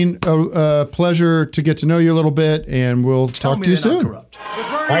 Constantine. Pleasure to get to know you a little bit, and we'll talk to you soon. All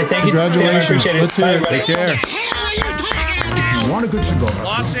right. Thank you. Congratulations. Let's hear it. Take care. If you want a good cigar,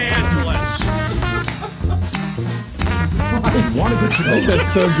 Los Angeles. If you want a good cigar,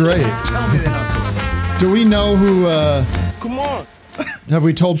 that's so great. Tell me they're not corrupt. Do we know who? Come on. Have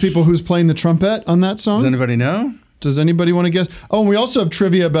we told people who's playing the trumpet on that song? Does anybody know? Does anybody want to guess? Oh, and we also have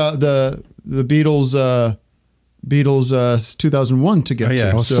trivia about the Beatles. Beatles 2001 to get Oh, yeah.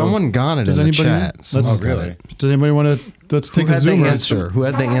 to. Well, someone got it does in the anybody, chat. Let's, Someone got it. Does anybody want to? Let's take a Who had the zoomer. answer? Who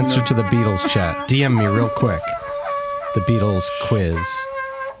had the answer to the Beatles chat? DM me real quick. The Beatles quiz.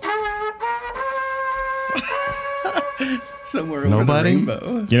 Somewhere over Nobody? the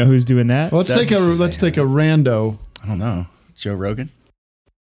rainbow. You know who's doing that? Let's take a rando. I don't know. Joe Rogan.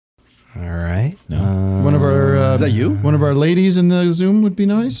 All right. One of our Is that you? One of our ladies in the Zoom would be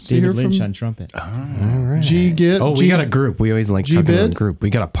nice to hear David Lynch from. on trumpet. All right. G-Git. We got a group. We always like talking about G-Bid? a group. We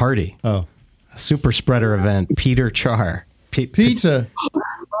got a party. Oh. A super spreader event. Peter Char. Pizza.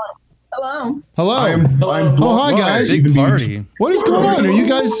 Hello. Hello. I'm Oh, hi guys. Big party. What is going on? Are you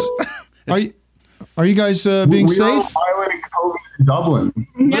guys? Are you guys being we safe? are piloting COVID in Dublin.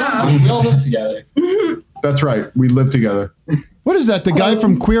 Yeah. We all live together. That's right. We live together. What is that? The guy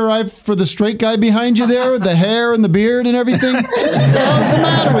from Queer Eye for the straight guy behind you there with the hair and the beard and everything? What the hell's the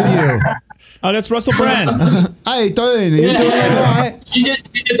matter with you? Oh, that's Russell Brand. How you doing? Are you doing all right? She did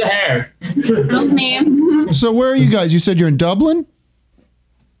the hair. That was me. So where are you guys? You said you're in Dublin?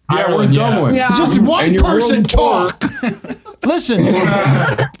 Yeah, we're in Dublin. Yeah. Just one And your person world tour- talk. Listen,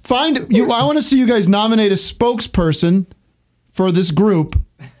 find you. I want to see you guys nominate a spokesperson for this group.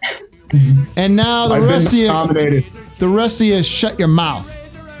 And now the I've rest of been you, nominated. the rest of you, shut your mouth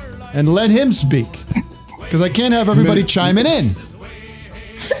and let him speak, because I can't have everybody chiming in.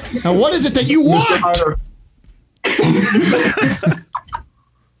 Now, what is it that you want?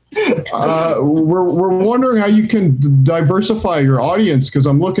 We're wondering how you can diversify your audience, because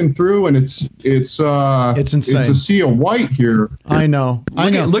I'm looking through and it's insane. It's a sea of white here. I know.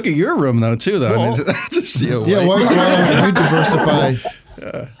 Look at your room though too though. I mean, that's a sea of white. Yeah, why don't we diversify?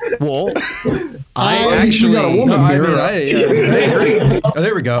 Well, I actually. got a woman I agree. Oh,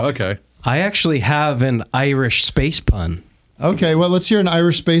 there we go. Okay. I actually have an Irish space pun. Okay, well, let's hear an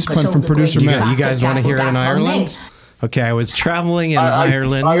Irish space pun from producer Matt. You guys want to hear it in Ireland? Okay, I was traveling in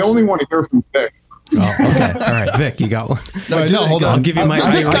Ireland. I only want to hear from Vic. Oh, okay. All right, Vic, you got one. No, hold on. I'll give you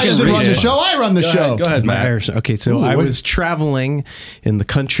my This guy Irish doesn't run the pun. show. I run the show. Go ahead, My Matt. Irish. Okay, so I was traveling in the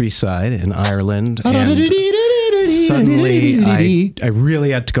countryside in Ireland, and suddenly I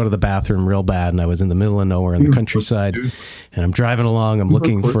really had to go to the bathroom real bad, and I was in the middle of nowhere in the countryside, and I'm driving along. I'm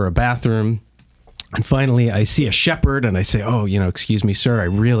looking for a bathroom. And finally, I see a shepherd, and I say, "Oh, excuse me, sir, I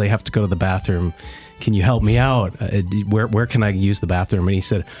really have to go to the bathroom. Can you help me out? Where can I use the bathroom?" And he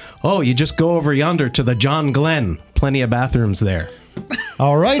said, "Oh, you just go over yonder to the John Glenn. Plenty of bathrooms there."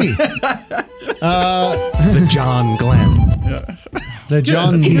 All righty. The John Glenn. The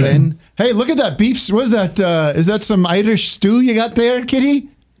John Glenn. Hey, look at that beef. What is that? Is that some Irish stew you got there, Kitty?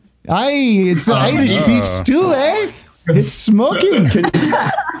 Aye, it's the Irish beef stew, eh? It's smoking.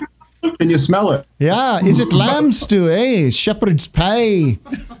 Can you smell it? Yeah, is it lamb stew, eh? Shepherd's pie.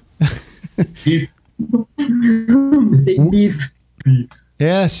 Beef.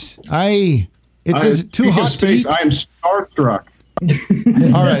 Yes, aye. It's too hot to eat. I am starstruck.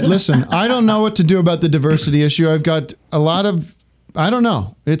 All right, listen. I don't know what to do about the diversity issue. I've got a lot of. I don't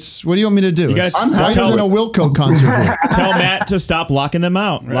know. It's what do you want me to do? You guys It's whiter than a Wilco concert here. Tell Matt to stop locking them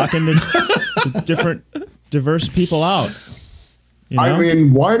out, locking the different diverse people out. I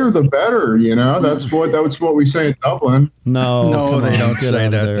mean, wider the better. That's what we say in Dublin. No, come they on, don't get say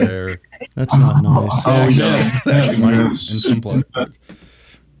out of that there. That's not nice. Oh, yeah. Actually, might in some place.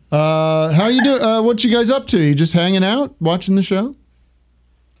 How you do? What you guys up to? You just hanging out, watching the show?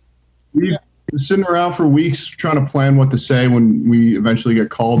 We've been sitting around for weeks trying to plan what to say when we eventually get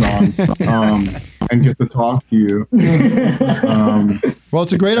called on and get to talk to you. Well,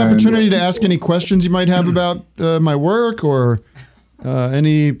 it's a great opportunity to ask any questions you might have about my work or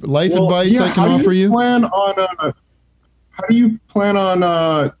any life advice I can offer you. How do you plan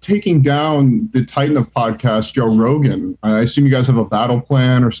on taking down the Titan of podcasts, Joe Rogan? I assume you guys have a battle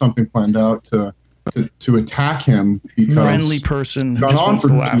plan or something planned out to attack him because friendly person who gone just on wants for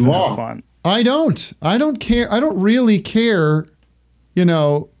to too laugh and have long. fun. I don't care. I don't really care,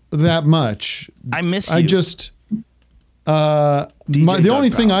 that much. I miss you. I just the only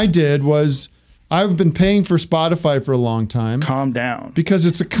thing I did was I've been paying for Spotify for a long time. Calm down. Because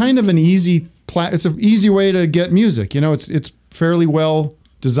it's a kind of an easy it's an easy way to get music. It's fairly well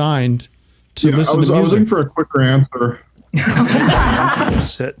designed to listen to I was music. looking for a quicker answer.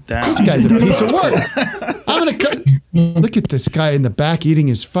 Sit down. This guy's a piece of work. I'm gonna cut. Look at this guy in the back eating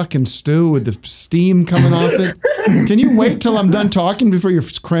his fucking stew with the steam coming off it. Can you wait till I'm done talking before you're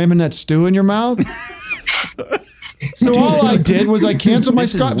cramming that stew in your mouth? So all I did was I canceled my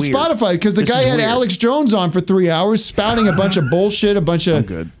Spotify because the guy had Alex Jones on for 3 hours spouting a bunch of bullshit, a bunch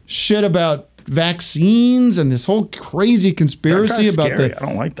of shit about vaccines and this whole crazy conspiracy about the I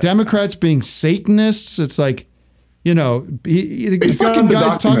don't like that Democrats being Satanists. It's like, You know, the He's got fucking the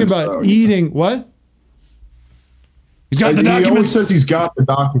guy's talking documents, about though. eating what? He's got the He always documents. says he's got the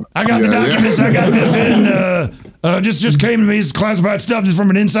documents. I got the Yeah, yeah. documents. I got this in. Just came to me. It's classified stuff. This is from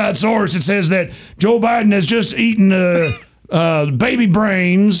an inside source. It says that Joe Biden has just eaten baby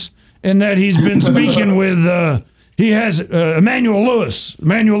brains, and that he's been speaking with. He has Emmanuel Lewis.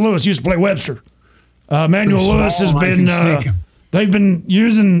 Emmanuel Lewis used to play Webster. Emmanuel Lewis has been. They've been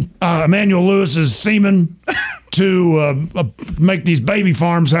using Emmanuel Lewis's semen to make these baby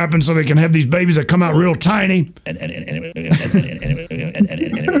farms happen, so they can have these babies that come out real tiny. Is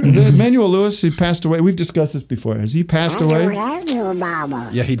it Emmanuel Lewis? He passed away. We've discussed this before. Has he passed away?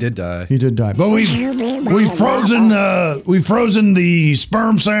 Yeah, he did die. He did die. But we've frozen the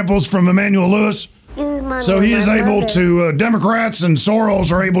sperm samples from Emmanuel Lewis, so he is able to. Democrats and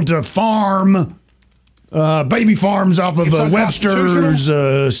Soros are able to farm baby farms off of Webster's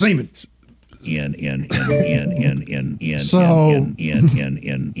semen. I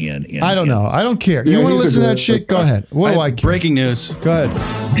don't know. I don't care. You want to listen to that shit? Go ahead. What do I care? Breaking news. Go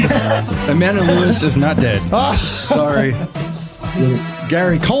ahead. Emmanuel Lewis is not dead. Ah. Sorry.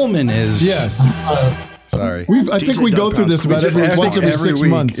 Gary Coleman is. Yes. Sorry. I think we go through this about once every 6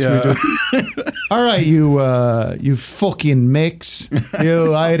 week, months. yeah. We do. All right, you fucking mix,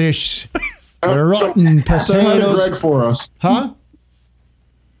 you Irish rotten Say hi to potatoes. Greg for us. Huh?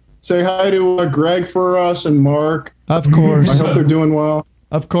 Say hi to Greg for us and Mark. Of course. I hope they're doing well.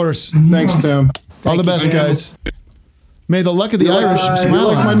 Of course. Thanks, Tim. All the best, guys. May the luck of the You're Irish like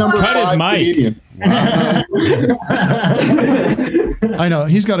smile my on number Cut his 5 mic. Canadian. you. I know.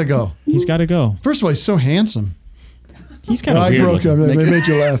 He's got to go. He's got to go. First of all, he's so handsome. He's kind of I weird. broke up. looking. I made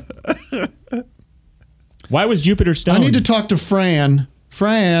you laugh. Why was Jupiter Stone? I need to talk to Fran.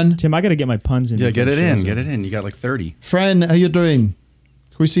 Fran. Tim, I got to get my puns in. Yeah, before get it the in. show's Get over. it in. You got like 30. Fran, how you doing?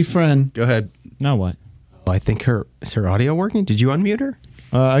 Can we see Fran? Go ahead. Now what? I think is her audio working? Did you unmute her?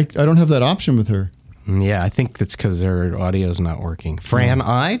 I don't have that option with her. Yeah, I think that's because her audio's not working. Fran,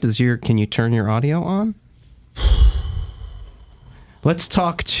 can you turn your audio on? Let's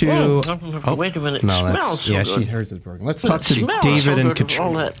talk to. Wait a minute. No, It that's smells so yeah. good. Hers is broken. Let's It talk to smells David so and good with all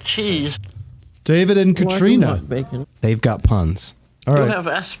Katrina. that cheese. David and Katrina. Bacon. They've got puns. All You right. have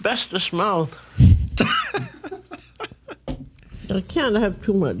asbestos mouth. You can't have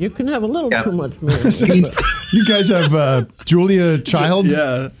too much. You can have a little too much milk. You guys have Julia Child?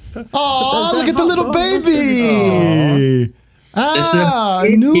 Yeah. Oh, look at the little baby. Ah,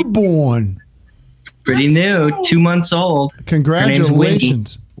 newborn. Pretty new, 2 months old.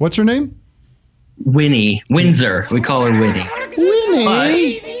 Congratulations. What's her name? Winnie. Windsor. We call her Winnie.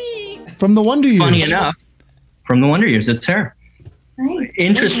 Winnie. From the Wonder Years. Funny enough, from the Wonder Years, it's her.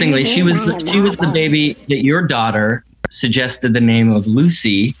 Interestingly, she was the baby that your daughter suggested the name of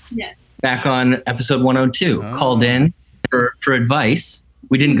Lucy back on episode 102. Called in for advice.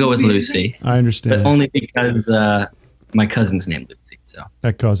 We didn't go with Lucy. I understand. But only because my cousin's named Lucy. So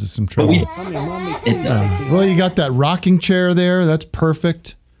that causes some trouble. Well, you got that rocking chair there. That's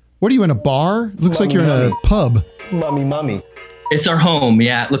perfect. What are you in a bar? Looks like you're in a pub. Mommy. It's our home.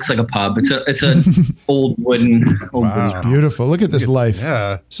 Yeah, it looks like a pub. It's an old wooden. Wow. Beautiful. Look at this life.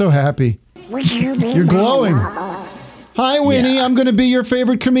 Yeah. So happy. You're glowing. Hi, Winnie. I'm going to be your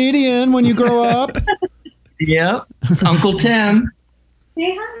favorite comedian when you grow up. Yep. It's Uncle Tim.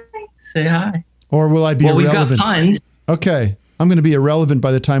 Say hi. Say hi. Or will I be irrelevant? We've got puns. Okay. I'm going to be irrelevant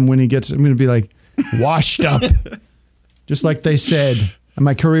by the time Winnie gets. I'm going to be like washed up. Just like they said. And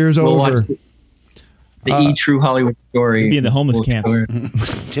my career's over. The E! True Hollywood Story. Be in the homeless camps.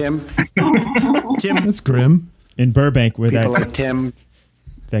 Tim. That's grim. In Burbank, where People that like Tim.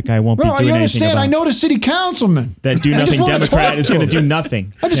 that guy won't be Well, doing you anything understand. about. I know the city councilman. That do I just nothing wanna Democrat talk is to going to him. do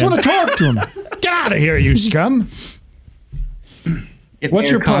nothing. I just want to talk to him. Get out of here, you scum. Get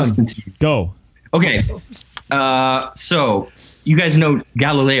What's Mayor your pun? Constantine. Go. Okay. So you guys know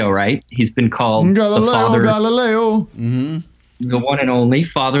Galileo, right? He's been called the father, Galileo. the one and only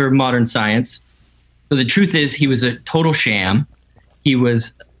father of modern science. So the truth is, he was a total sham. He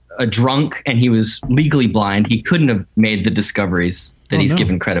was a drunk, and he was legally blind. He couldn't have made the discoveries that he's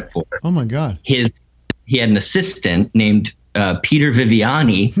given credit for. Oh my God. He had an assistant named Peter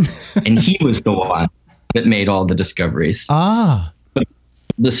Viviani, and he was the one that made all the discoveries. Ah. But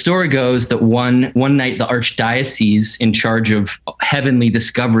the story goes that one night the archdiocese in charge of heavenly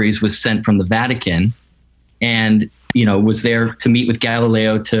discoveries was sent from the Vatican, and was there to meet with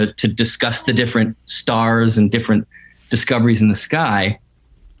Galileo to discuss the different stars and different discoveries in the sky.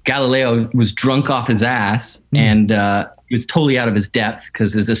 Galileo was drunk off his ass, and he was totally out of his depth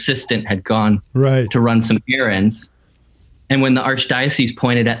because his assistant had gone to run some errands. And when the archdiocese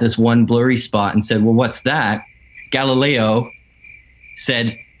pointed at this one blurry spot and said, "Well, what's that?" Galileo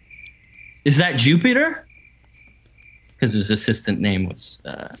said, "Is that Jupiter?" Because his assistant name was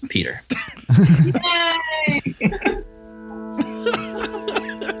Peter.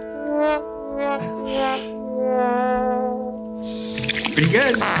 Pretty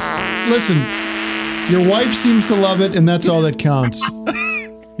good. Listen, your wife seems to love it, and that's all that counts.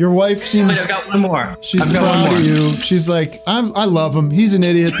 Your wife seems. I've got one more. She's I've got proud one of more. you. She's like, I love him. He's an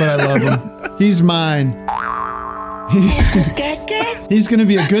idiot, but I love him. He's mine. He's going to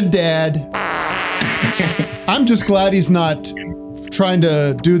be a good dad. I'm just glad he's not trying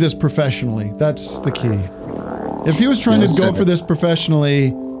to do this professionally. That's the key. If he was trying to go for this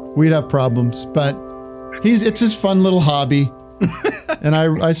professionally, we'd have problems. But it's his fun little hobby, and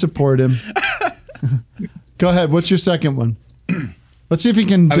I support him. Go ahead. What's your second one? Let's see if he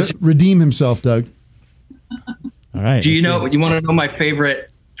can redeem himself, Doug. All right. Do you know? You want to know my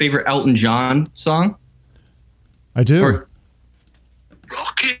favorite Elton John song? I do.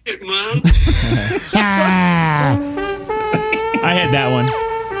 Rocket Man. I had that one.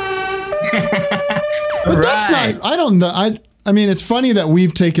 But that's not. I don't know. I mean, it's funny that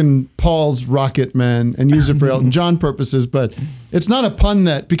we've taken Paul's Rocket Man and used it for Elton John purposes, but it's not a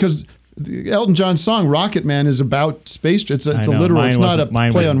pun because the Elton John song Rocket Man is about space. It's a literal. It's not a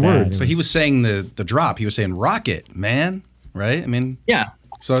play on words. So he was saying the drop. He was saying Rocket Man, right? I mean, yeah.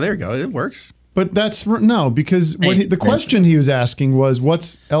 So there you go. It works. But that's no, because the question he was asking was,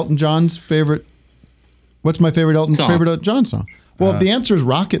 "What's Elton John's favorite? What's my favorite favorite Elton John song?" Well, the answer is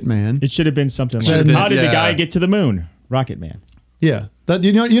Rocket Man. It should have been something like, "How did the guy get to the moon?" Rocket Man. Yeah, that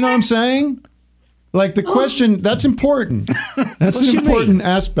you know what I'm saying. Like the question, that's important. That's an important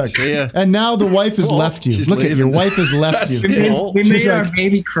aspect. And now the wife has left you. Look at your wife has left you. We made our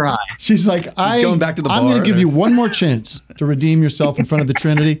baby cry. She's like, going back to the I'm bar, going to give you one more chance to redeem yourself in front of the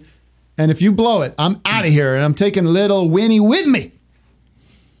Trinity. And if you blow it, I'm out of here, and I'm taking little Winnie with me.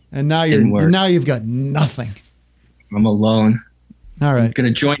 And now you've got nothing. I'm alone. All right. I'm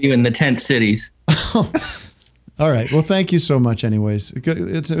going to join you in the tent cities. All right. Well, thank you so much anyways.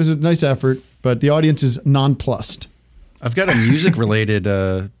 It was a nice effort, but the audience is nonplussed. I've got a music-related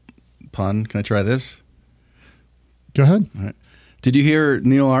pun. Can I try this? Go ahead. All right. Did you hear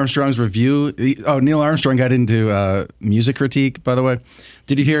Neil Armstrong's review? Neil Armstrong got into music critique, by the way.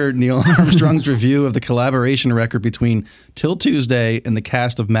 Did you hear Neil Armstrong's review of the collaboration record between Till Tuesday and the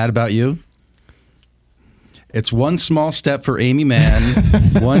cast of Mad About You? It's one small step for Amy Mann,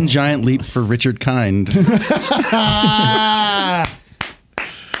 one giant leap for Richard Kind. There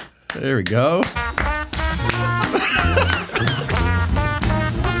we go.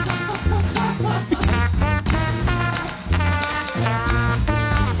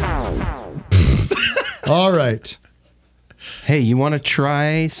 All right. Hey, you want to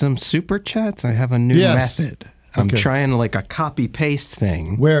try some super chats? I have a new method. I'm trying like a copy paste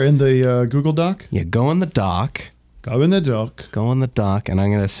thing. Where, in the Google Doc? Yeah, go in the doc. Go in the doc. Go in the doc, and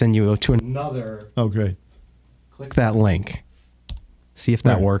I'm going to send you to another. Oh, great. Click that link. See if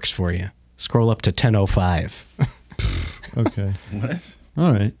that works for you. Scroll up to 10:05. Okay. What?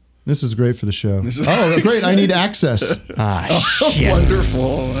 All right. This is great for the show. Great. I need access. Shit.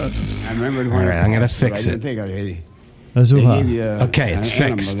 Wonderful. I remember when All right, I'm going to fix I it. didn't think Okay, it's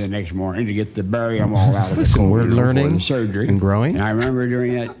fixed. The next morning to get the barium all out of the Listen, cold we're before learning the surgery and growing. And I remember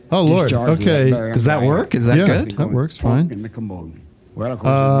doing that. Oh, Lord. discharge of Okay. that barium Does that work? Is that good? That works fine. In the commode. Well, of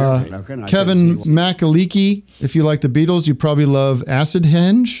course, looking, I Kevin couldn't see Makaliki, if you like the Beatles, you probably love Acid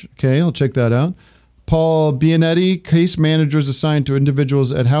Henge. Okay, I'll check that out. Paul Bianetti, case managers assigned to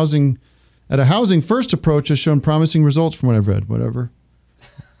individuals at a housing first approach has shown promising results from what I've read. Whatever.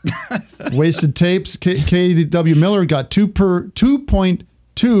 Wasted tapes. KW Miller got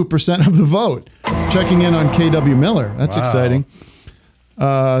 2.2% of the vote. Checking in on KW Miller. That's exciting.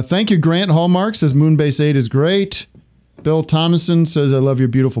 Thank you, Grant Hallmark says Moonbase 8 is great. Bill Thomason says I love your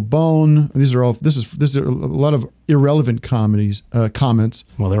beautiful bone. This is a lot of irrelevant comments.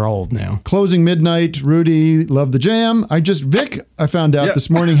 Well, they're old now. Closing Midnight, Rudy, love the jam. Vic, I found out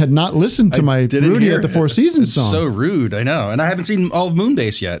this morning, had not listened to my Rudy at the Four Seasons song. It's so rude, I know. And I haven't seen all of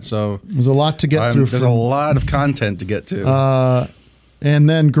Moonbase yet, so there's a lot to get through. There's a lot of content to get to. And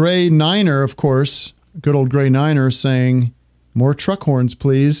then Gray Niner, of course, good old Gray Niner, saying, more truck horns,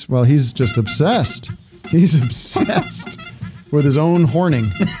 please. Well, he's just obsessed. He's obsessed with his own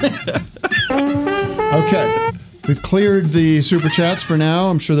horning. Okay. We've cleared the super chats for now.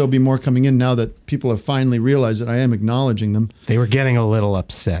 I'm sure there'll be more coming in now that people have finally realized that I am acknowledging them. They were getting a little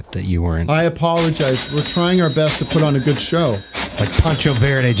upset that you weren't. I apologize. We're trying our best to put on a good show. Like Pancho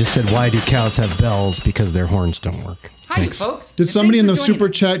Verde just said, why do cows have bells? Because their horns don't work. Thanks. folks. Did somebody in the super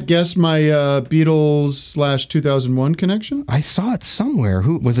chat guess my Beatles/2001 connection? I saw it somewhere.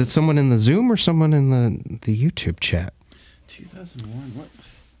 Who was it? Someone in the Zoom or someone in the YouTube chat? 2001. What?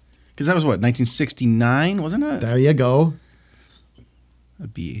 Because that was what 1969, wasn't it? There you go.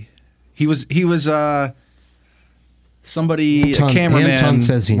 That'd be. He was somebody. Anton, a cameraman Anton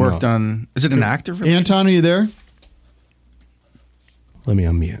says he worked knows. on. Is it an actor? Anton, are you there? Let me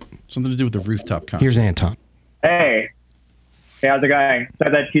unmute. Something to do with the rooftop concert. Here's Anton. Hey, how's it going? So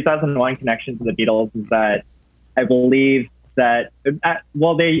the 2001 connection to the Beatles is that I believe that,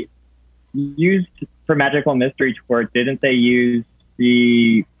 they used for Magical Mystery Tour, didn't they use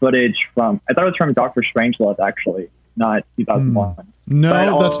the footage from, I thought it was from Dr. Strangelove, actually, not 2001.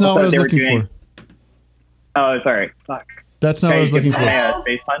 No, that's not what I was looking for. Oh, sorry. Fuck. That's not what I was looking for.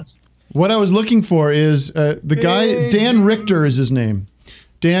 Space Punch? What I was looking for is the guy, Dan Richter is his name.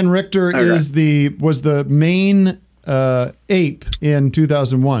 Dan Richter was the main ape in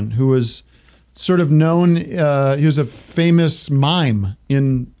 2001, who was sort of known. He was a famous mime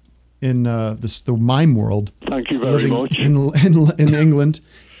in the mime world. Thank you very much. In England.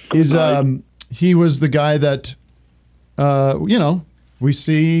 He was the guy that we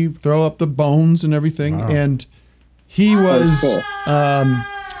see throw up the bones and everything, and he was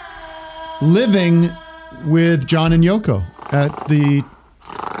living with John and Yoko at the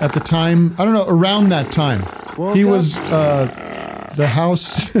time. I don't know, around that time. He was the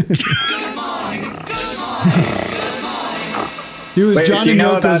house. He was John and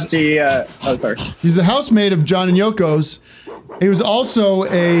Yoko's. He's the housemate of John and Yoko's. He was also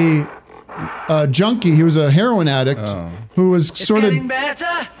a junkie. He was a heroin addict who was sort of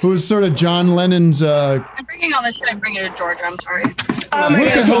John Lennon's. I'm bringing all this shit. I'm bringing it to Georgia. I'm sorry.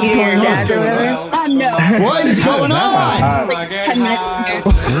 What the hell's going on? No. What is going on? Like 10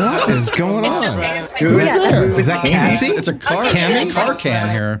 minutes here. What is going on? Who's there? Is that Cassie? It's a car can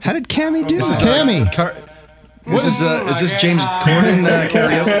here. How did Cammy do This is that? Cammy. Is this James Corden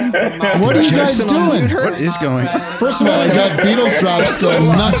karaoke? What are you guys doing? What is going on? First of all, I got Beatles drops still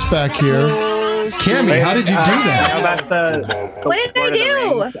nuts back here. Cammy, how did you do that? About the What did they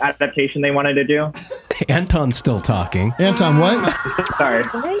do? adaptation they wanted to do? Anton's still talking. Anton, what? Sorry.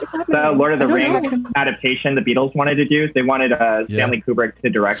 The Lord of the Rings adaptation the Beatles wanted to do. They wanted Stanley Kubrick to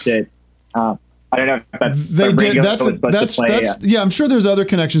direct it. I don't know if that's They did. That's I'm sure there's other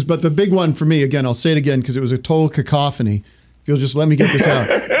connections, but the big one for me, again, I'll say it again because it was a total cacophony. If you'll just let me get this out.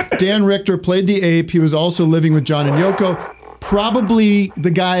 Dan Richter played the ape. He was also living with John and Yoko. Probably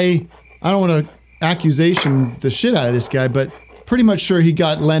the guy, I don't want to accusation the shit out of this guy, but pretty much sure he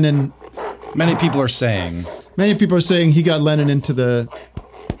got Lennon. Many people are saying he got Lennon into the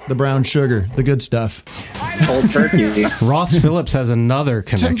brown sugar, the good stuff. Cold turkey. Ross Phillips has another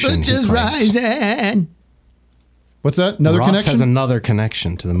connection. Temperatures rising. What's that? Another Ross connection? has another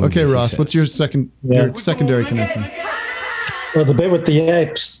connection to the movie. Okay, Ross, what's your secondary connection? Well, the bit with the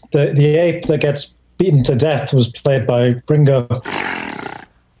apes, the ape that gets beaten to death was played by Ringo.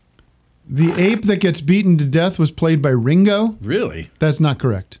 The ape that gets beaten to death was played by Ringo? Really? That's not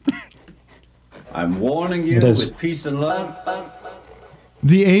correct. I'm warning you with peace and love.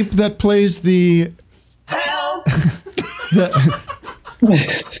 The ape that plays the... Hell!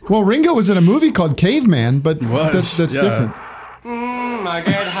 Well, Ringo was in a movie called Caveman, but that's different. I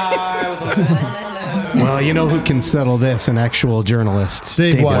get high with Well, you know who can settle this? An actual journalist.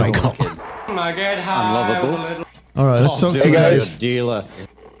 Dave Weigel. I get high with a little... All right, let's talk to dealer.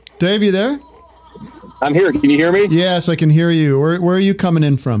 Dave, you there? I'm here. Can you hear me? Yes, I can hear you. Where are you coming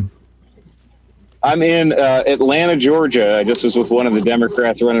in from? I'm in Atlanta, Georgia. I just was with one of the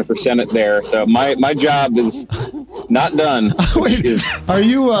Democrats running for Senate there. So my job is not done. Wait, are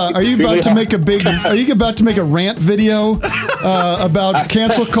you about to make a rant video about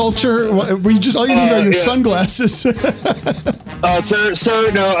cancel culture? All you need are your sunglasses. Sir,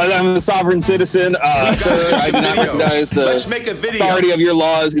 no, I'm a sovereign citizen. Sir, I do not recognize the authority of your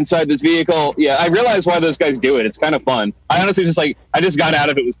laws inside this vehicle. Yeah, I realize why those guys do it. It's kind of fun. I honestly I just got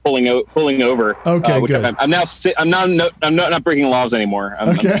out of it. Was pulling over. Okay, good. I'm not breaking laws anymore. I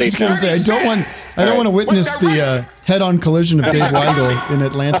was going to say I don't want to witness the head-on collision of Dave Weigel in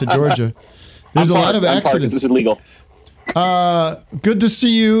Atlanta, Georgia. There's a lot of accidents. This is legal. Good to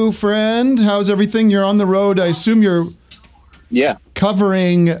see you, friend. How's everything? You're on the road. I assume you're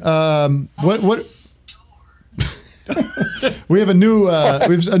covering what we have a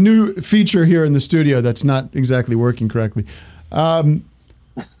new feature here in the studio that's not exactly working correctly.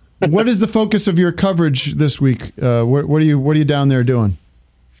 What is the focus of your coverage this week? What are you down there doing?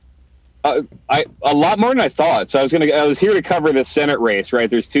 A lot more than I thought. So I was here to cover the Senate race. Right,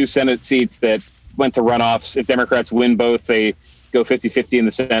 there's 2 Senate seats that went to runoffs. If Democrats win both, they go 50-50 in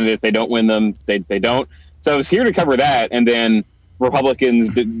the Senate. If they don't win them, they don't. So I was here to cover that, and then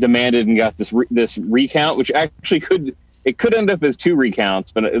Republicans demanded and got this recount, which actually could end up as 2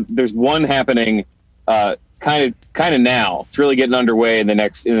 recounts, but there's one happening kind of now. It's really getting underway in the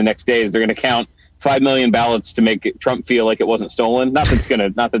next days. They're going to count 5 million ballots to make Trump feel like it wasn't stolen. Not that's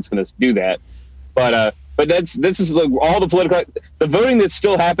going to do that, but this is all the voting that's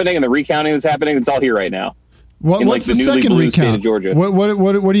still happening and the recounting that's happening. It's all here right now. What's the second recount? Georgia.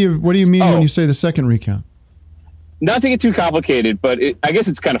 What do you mean when you say the second recount? Not to get too complicated, but I guess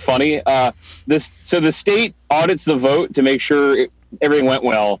it's kind of funny. So the state audits the vote to make sure everything went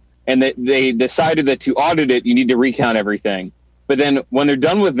well, and that they decided that to audit it, you need to recount everything. But then when they're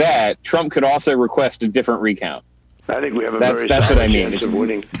done with that, Trump could also request a different recount. I think we have that's what I mean. chance of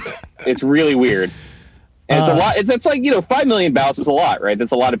winning. It's really weird, and it's a lot. It's like 5 million ballots is a lot, right?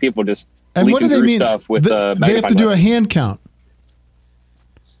 That's a lot of people just. And what do they mean? Stuff with they have to do a hand count.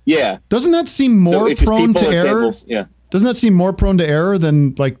 Yeah. Doesn't that seem more prone to error? Tables. Yeah. Doesn't that seem more prone to error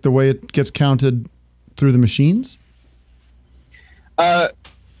than like the way it gets counted through the machines?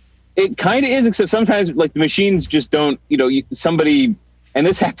 It kind of is, except sometimes like the machines just don't. Somebody, and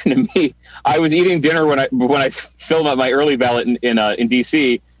this happened to me. I was eating dinner when I filled out my early ballot in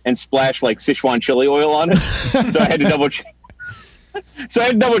DC and splashed like Sichuan chili oil on it, so I had to double check. So I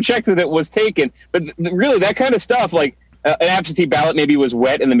had to double check that it was taken. But really, that kind of stuff, like an absentee ballot maybe was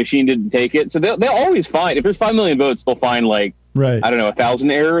wet and the machine didn't take it. So they'll always find, if there's 5 million votes, they'll find like, I don't know, 1,000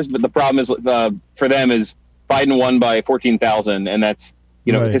 errors. But the problem is for them is Biden won by 14,000. And that's,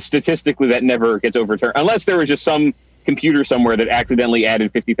 statistically that never gets overturned. Unless there was just some computer somewhere that accidentally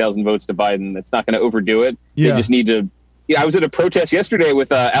added 50,000 votes to Biden. That's not going to overdo it. Yeah. They just need to. I was at a protest yesterday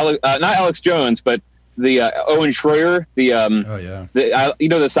with not Alex Jones, but the Owen Schroyer, the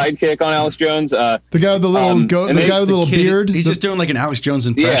sidekick on Alex Jones, the guy with the little guy with the little beard. He's just doing like an Alex Jones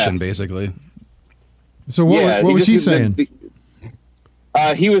impression, basically. So what was he saying?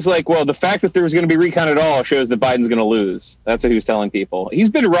 He was like, well, the fact that there was going to be recount at all shows that Biden's going to lose. That's what he was telling people. He's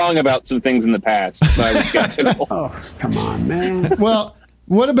been wrong about some things in the past. So I was skeptical. Oh, come on, man. Well,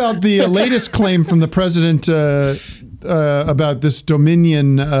 what about the latest claim from the president about this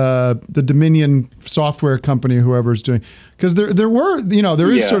Dominion, the Dominion software company, whoever's doing? Because there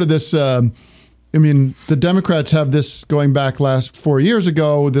is sort of this. The Democrats have this going back 4 years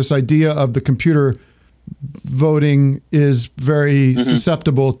ago. This idea of the computer voting is very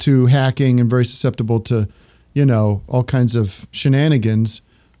susceptible to hacking and very susceptible to, all kinds of shenanigans.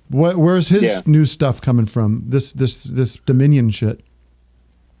 Where's his new stuff coming from? This Dominion shit.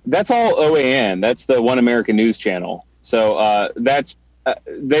 That's all OAN. That's the One American News channel. So that's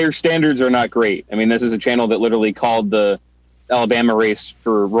their standards are not great. I mean, this is a channel that literally called the Alabama race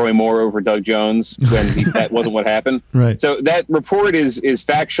for Roy Moore over Doug Jones when that wasn't what happened. Right. So that report is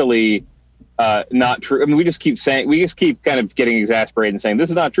factually not true. I mean, we just keep kind of getting exasperated and saying this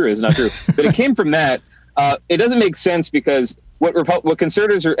is not true. This is not true. But it came from that. It doesn't make sense because what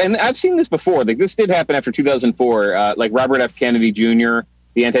conservatives are, and I've seen this before. Like this did happen after 2004. Like Robert F. Kennedy Jr.,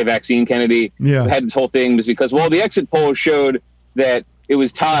 the anti-vaccine Kennedy, had this whole thing was because the exit polls showed that it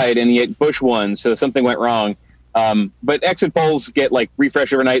was tied and yet Bush won, so something went wrong. But exit polls get like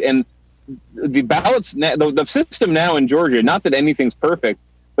refreshed overnight, and the ballots, the system now in Georgia, not that anything's perfect,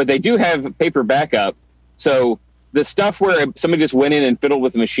 but they do have paper backup. So the stuff where somebody just went in and fiddled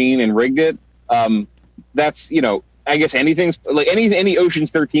with the machine and rigged it, that's, I guess anything's like any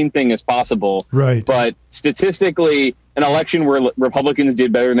Ocean's 13 thing is possible. Right. But statistically, an election where Republicans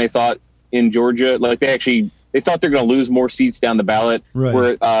did better than they thought in Georgia, like they thought they're going to lose more seats down the ballot. Right.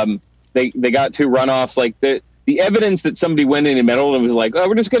 Where they got 2 runoffs. Like the evidence that somebody went in and meddled and was like, oh,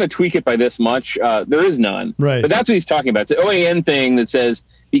 we're just going to tweak it by this much. There is none. Right. But that's what he's talking about. It's an OAN thing that says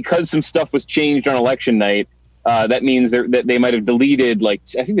because some stuff was changed on election night, that means that they might have deleted, like,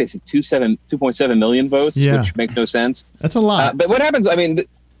 I think they said 2.7 million votes, which makes no sense. That's a lot. But what happens,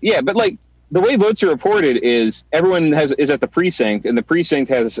 but like the way votes are reported is everyone is at the precinct, and the precinct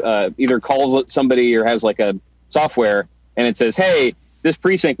has either calls somebody or has like a software, and it says, hey, this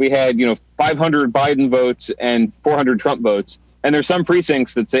precinct, we had, 500 Biden votes and 400 Trump votes. And there's some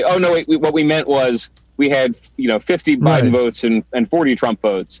precincts that say, oh, no, wait, what we meant was we had, 50 Biden votes and 40 Trump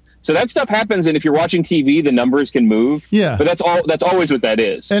votes. So that stuff happens. And if you're watching TV, the numbers can move. Yeah. But that's always what that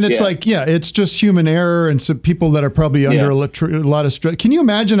is. And it's it's just human error and some people that are probably under a lot of stress. Can you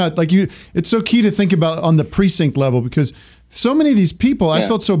imagine, it's so key to think about on the precinct level, because so many of these people, I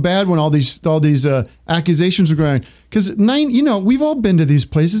felt so bad when all these accusations were going, because we've all been to these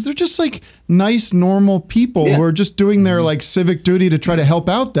places. They're just like nice, normal people who are just doing their like civic duty to try to help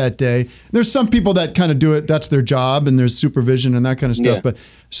out that day. There's some people that kind of do it. That's their job, and there's supervision and that kind of stuff. Yeah. But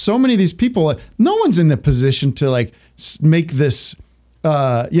so many of these people, no one's in the position to like make this,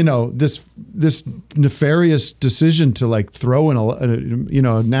 this nefarious decision to like throw in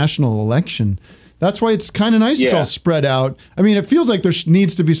a national election. That's why it's kind of nice. It's all spread out. I mean, it feels like there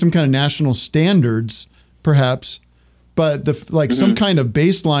needs to be some kind of national standards, perhaps, but some kind of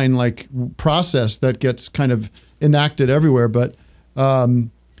baseline like process that gets kind of enacted everywhere. But what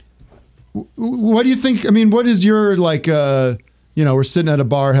do you think? I mean, what is your like? We're sitting at a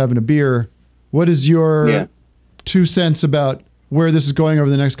bar having a beer. What is your 2 cents about where this is going over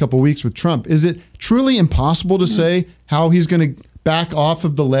the next couple of weeks with Trump? Is it truly impossible to say how he's going to back off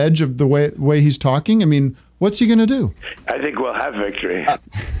of the ledge of the way he's talking? I mean, what's he going to do? I think we'll have victory.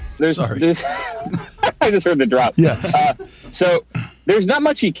 Sorry. I just heard the drop. Yeah. So there's not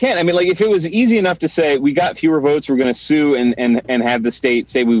much he can. I mean, like if it was easy enough to say we got fewer votes, we're going to sue and have the state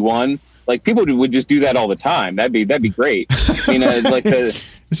say we won. Like people would just do that all the time. That'd be great. This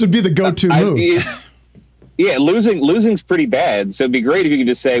would be the go-to move. Losing's pretty bad. So it'd be great if you could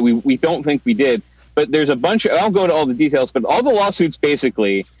just say we don't think we did. But there's a bunch of, I'll go to all the details, but all the lawsuits,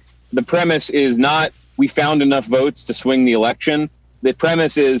 basically, the premise is not we found enough votes to swing the election. The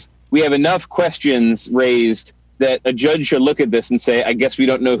premise is we have enough questions raised that a judge should look at this and say, I guess we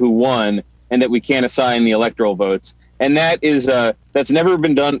don't know who won, and that we can't assign the electoral votes. And that is, that's never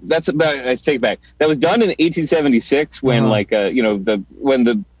been done. That's about, I take it back. That was done in 1876 when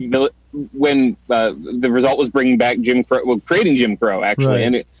when the result was bringing back Jim Crow, creating Jim Crow, actually. Right.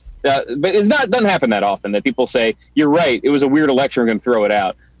 And but doesn't happen that often that people say, you're right, it was a weird election, we're going to throw it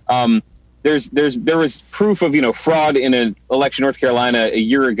out. There was proof of, fraud in an election in North Carolina a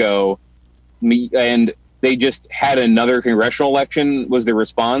year ago, and they just had another congressional election was the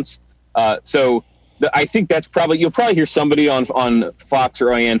response. I think that's you'll probably hear somebody on Fox or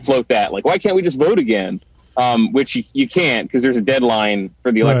OAN float that, like, why can't we just vote again? Which you can't, because there's a deadline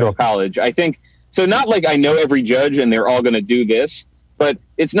for the Electoral College. I think, so not like I know every judge and they're all going to do this, but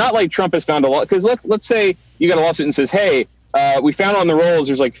it's not like Trump has found a law, because let's say you got a lawsuit and says, hey, we found on the rolls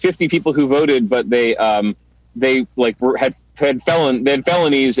there's like 50 people who voted, but they had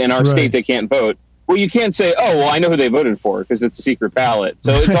felonies in our state, they can't vote. Well, you can't say, oh, well, I know who they voted for because it's a secret ballot.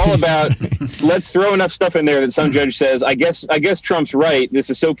 So it's all about let's throw enough stuff in there that some judge says, I guess Trump's right.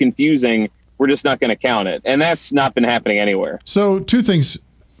 This is so confusing. We're just not going to count it. And that's not been happening anywhere. So 2 things.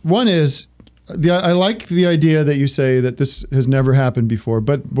 One is I like the idea that you say that this has never happened before.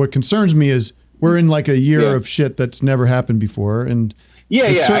 But what concerns me is we're in like a year of shit that's never happened before. And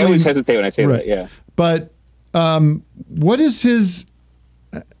I always hesitate when I say that. Yeah. But what is his...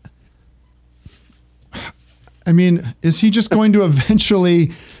 I mean, is he just going to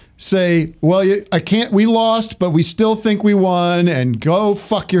eventually say, well, we lost, but we still think we won, and go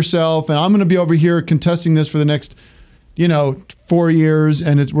fuck yourself, and I'm going to be over here contesting this for the next, 4 years,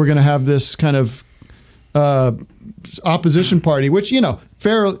 and we're going to have this kind of opposition party, which,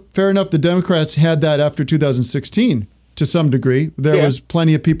 fair enough, the Democrats had that after 2016 to some degree. There was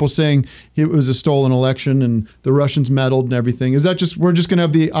plenty of people saying it was a stolen election and the Russians meddled and everything. Is that we're just going to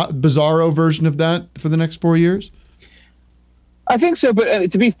have the bizarro version of that for the next 4 years? I think so,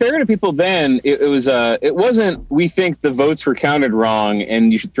 but to be fair to people then, it wasn't, we think the votes were counted wrong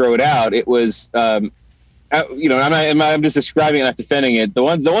and you should throw it out. It was, I'm just describing it, not defending it. The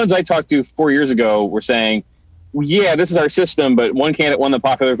ones I talked to 4 years ago were saying, yeah, this is our system, but one candidate won the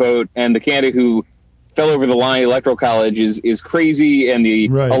popular vote, and the candidate who fell over the line, Electoral College, is crazy, and the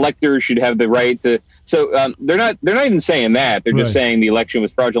electors should have the right to. So they're not even saying that. They're just saying the election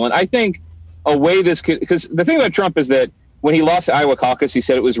was fraudulent. I think a way this could, because the thing about Trump is that when he lost the Iowa caucus, he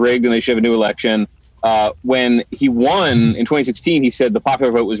said it was rigged and they should have a new election. When he won in 2016, he said the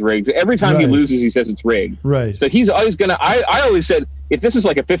popular vote was rigged. Every time he loses, he says it's rigged. Right. So he's always going to, I always said, if this was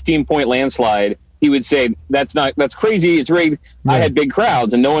like a 15-point landslide, he would say, that's crazy, it's rigged. I had big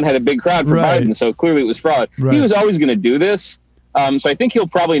crowds, and no one had a big crowd for Biden, so clearly it was fraud. He was always going to do this. So I think he'll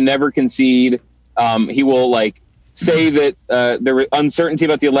probably never concede. He will say that there was uncertainty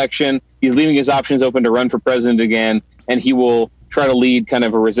about the election. He's leaving his options open to run for president again, and he will try to lead kind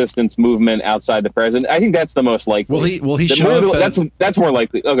of a resistance movement outside the president. I think that's the most likely. Will he show up? That's more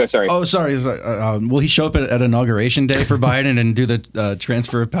likely. Okay, sorry. Oh, sorry. Will he show up at Inauguration Day for Biden and do the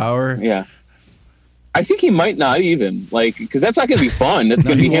transfer of power? Yeah. I think he might not even, because that's not going to be fun. That's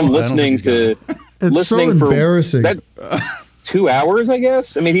going to be him listening to. It's so embarrassing. 2 hours, I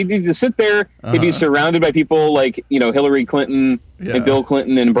guess. I mean, he'd need to sit there. He'd be surrounded by people like, Hillary Clinton and Bill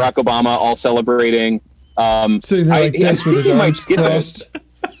Clinton and Barack Obama all celebrating. Sitting there like this with his arms crossed.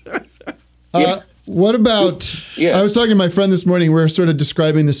 What about? I was talking to my friend this morning. We were sort of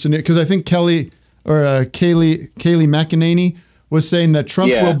describing the scenario because I think Kayleigh McEnany was saying that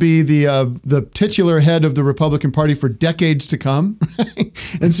Trump will be the titular head of the Republican Party for decades to come,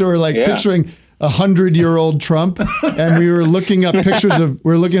 and so we're like picturing 100-year-old Trump, and we were looking up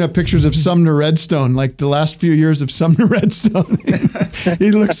pictures of Sumner Redstone, like the last few years of Sumner Redstone.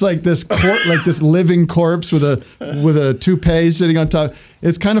 He looks like this living corpse with a toupee sitting on top.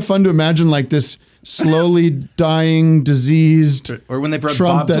 It's kind of fun to imagine like this slowly dying, diseased, or when they brought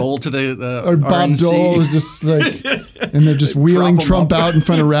Trump Bob Dole to the or Bob RNC. Dole was just like, and they're just wheeling Trump out in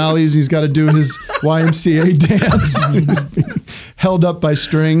front of rallies. He's got to do his YMCA dance, held up by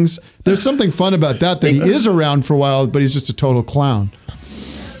strings. There's something fun about that he is around for a while, but he's just a total clown.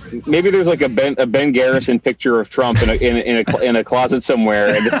 Maybe there's like a Ben Garrison picture of Trump in a closet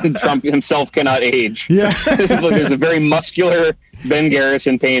somewhere, and Trump himself cannot age. Yeah, there's a very muscular Ben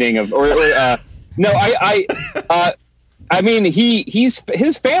Garrison painting of No, I mean,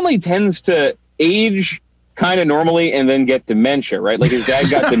 his family tends to age kind of normally and then get dementia, right? Like his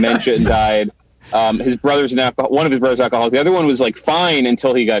dad got dementia and died. His brother's one of his brothers alcoholic. The other one was like fine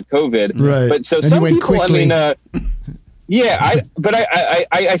until he got COVID. Right. But so and some he went people, quickly. I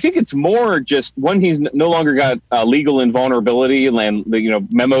think it's more just when he's no longer got legal invulnerability and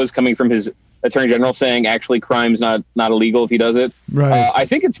memos coming from his attorney general saying actually crime's not illegal if he does it. Right. I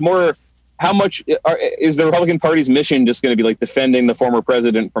think it's more. How much is the Republican Party's mission just going to be like defending the former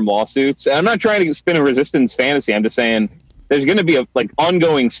president from lawsuits? And I'm not trying to spin a resistance fantasy. I'm just saying there's going to be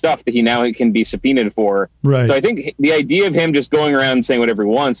ongoing stuff that he now can be subpoenaed for. Right. So I think the idea of him just going around and saying whatever he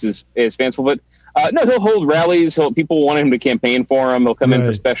wants is fanciful. But no, he'll hold rallies. People want him to campaign for him. He'll come in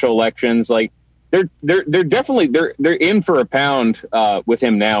for special elections. Like they're definitely they're in for a pound with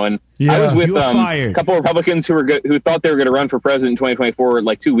him now. And I was with a couple of Republicans who thought they were going to run for president in 2024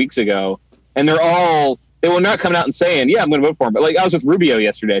 like 2 weeks ago. And they were not coming out and saying, yeah, I'm going to vote for him. But like I was with Rubio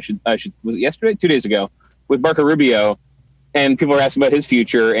yesterday. Was it yesterday? 2 days ago with Marco Rubio. And people are asking about his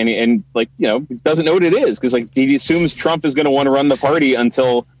future and doesn't know what it is. Cause he assumes Trump is going to want to run the party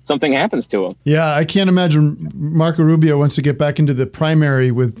until something happens to him. Yeah. I can't imagine Marco Rubio wants to get back into the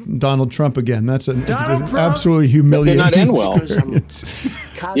primary with Donald Trump again. That's an absolutely humiliating experience.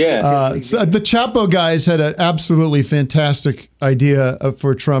 So the Chapo guys had an absolutely fantastic idea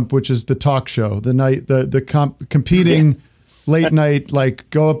for Trump, which is the talk show, competing late night, like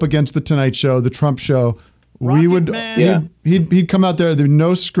go up against the Tonight Show, the Trump show. He'd come out there. There's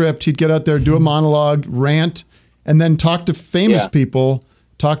no script. He'd get out there, do a monologue, rant, and then talk to famous people.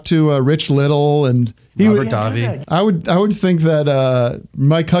 Talk to Rich Little and Robert Davi. I would think that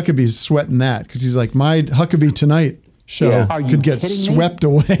Mike Huckabee's sweating that because he's like, my Huckabee Tonight show could get swept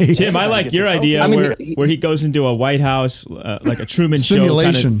away. Tim, I like your idea where he goes into a White House like a Truman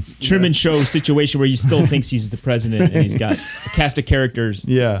simulation, Show situation where he still thinks he's the president and he's got a cast of characters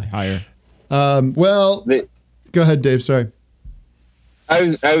higher. Go ahead, Dave. Sorry.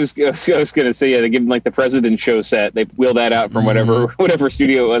 I was going to say, they give him like the President Show set. They wheel that out from whatever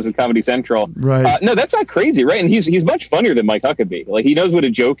studio it was in Comedy Central. Right. No, that's not crazy, right? And he's much funnier than Mike Huckabee. Like he knows what a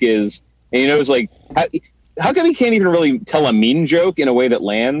joke is, and he knows Huckabee can't even really tell a mean joke in a way that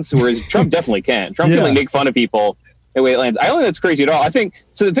lands, whereas Trump definitely can. Trump can make fun of people in a way that lands. I don't think that's crazy at all. I think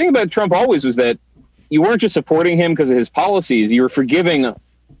so. The thing about Trump always was that you weren't just supporting him because of his policies. You were forgiving.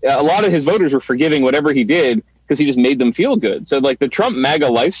 A lot of his voters were forgiving whatever he did because he just made them feel good. So like the Trump MAGA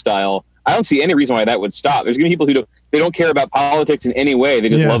lifestyle, I don't see any reason why that would stop. There's going to be people who don't care about politics in any way. They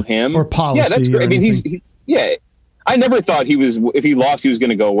just love him. Or policy. Yeah, that's great. I mean, I never thought if he lost, he was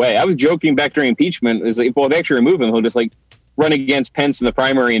going to go away. I was joking back during impeachment. Is like, well, if they actually remove him, he'll just like run against Pence in the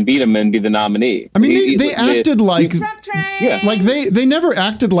primary and beat him and be the nominee. I mean, they acted like they never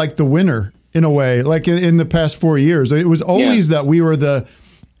acted like the winner in a way, like in the past 4 years. It was always that we were the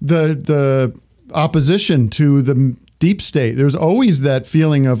opposition to the deep state. There's always that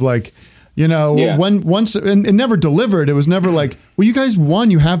feeling of like, once and never delivered. It was never like, well, you guys won,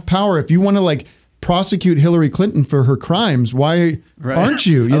 you have power. If you want to like prosecute Hillary Clinton for her crimes, why aren't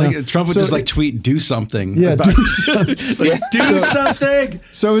you? Trump would just like tweet, do something. Yeah, do something. Do something.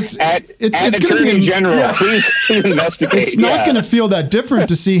 So it's going to be in general. Please investigate. It's not going to feel that different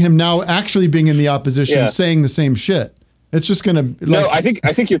to see him now actually being in the opposition, saying the same shit. It's just going to. No, I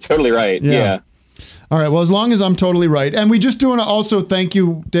think you're totally right. Yeah. All right. Well, as long as I'm totally right, and we just do want to also thank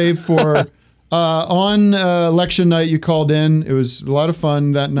you, Dave, for on election night you called in. It was a lot of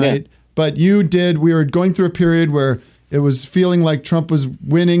fun that night. Yeah. But we were going through a period where It was feeling like Trump was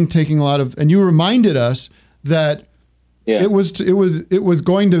winning, taking a lot of, and you reminded us that it was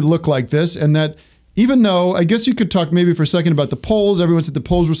going to look like this, and that even though I guess you could talk maybe for a second about the polls, everyone said the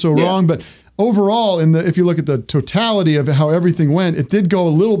polls were so wrong, but overall, if you look at the totality of how everything went, it did go a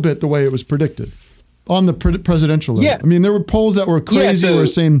little bit the way it was predicted on the presidential level. I mean, there were polls that were crazy. Were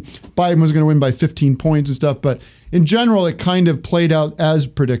saying Biden was going to win by 15 points and stuff, but in general, it kind of played out as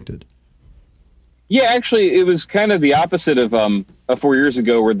predicted. Yeah, actually, it was kind of the opposite of 4 years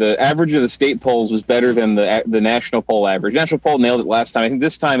ago, where the average of the state polls was better than the national poll average. National poll nailed it last time. I think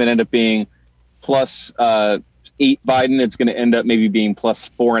this time it ended up being plus 8 Biden. It's going to end up maybe being plus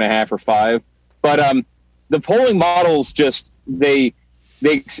 4.5 or 5. But the polling models they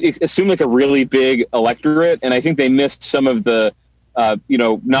assume like a really big electorate, and I think they missed some of the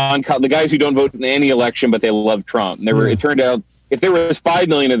the guys who don't vote in any election, but they love Trump. And it turned out, if there was 5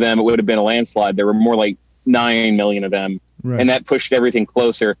 million of them, it would have been a landslide. There were more like 9 million of them, and that pushed everything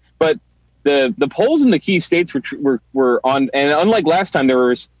closer. But the polls in the key states were on, and unlike last time, there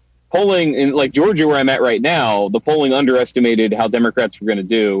was polling in like Georgia, where I'm at right now. The polling underestimated how Democrats were going to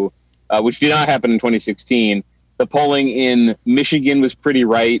do, which did not happen in 2016. The polling in Michigan was pretty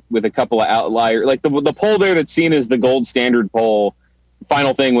right, with a couple of outliers. Like the poll there that's seen as the gold standard poll. The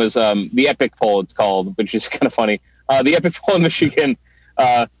final thing was the Epic poll, it's called, which is kind of funny. The Epic poll in Michigan,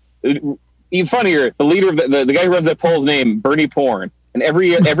 even funnier, the leader of the guy who runs that poll's name, Bernie Porn. And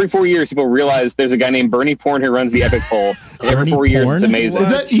every 4 years, people realize there's a guy named Bernie Porn who runs the Epic poll. And every 4 years, it's amazing. Is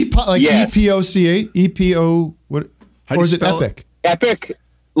that EPOC8? EPO what? Or is it Epic? Epic,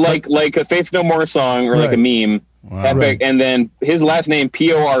 like a Faith No More song or like a meme. Wow. Epic, and then his last name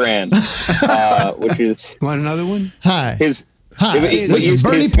Porn, which is. Want another one? Hi. This is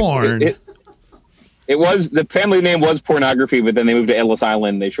Bernie Porn. It was, the family name was Pornography, but then they moved to Ellis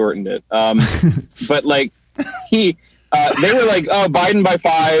Island. They shortened it. But like they were like, oh, Biden by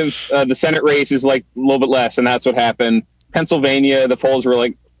 5. The Senate race is like a little bit less, and that's what happened. Pennsylvania, the polls were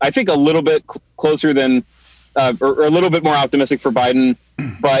like, I think a little bit closer than, or a little bit more optimistic for Biden,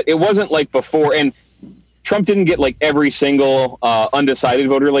 but it wasn't like before. And Trump didn't get like every single undecided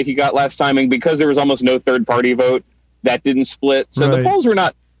voter like he got last time, and because there was almost no third party vote, that didn't split. So the polls were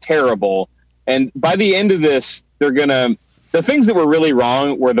not terrible. And by the end of this, the things that were really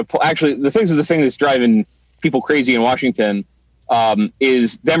wrong were the thing that's driving people crazy in Washington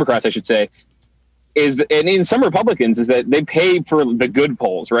is Democrats, I should say, and in some Republicans is that they pay for the good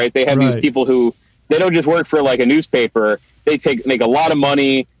polls, right? They have these people who, they don't just work for like a newspaper. They make a lot of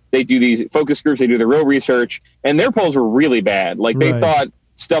money. They do these focus groups. They do the real research, and their polls were really bad. Like they thought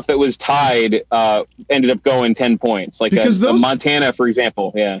stuff that was tied ended up going 10 points. Like Montana, for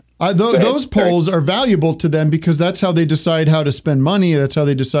example. Yeah. Those polls are valuable to them because that's how they decide how to spend money. That's how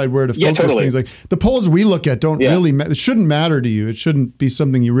they decide where to focus things. Like the polls we look at don't really it shouldn't matter to you. It shouldn't be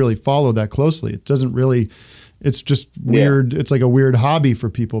something you really follow that closely. It doesn't really. It's just weird. It's like a weird hobby for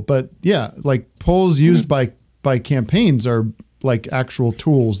people. But yeah, like polls used by campaigns are like actual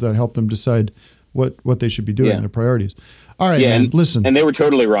tools that help them decide what they should be doing, their priorities. All right, man, listen. And they were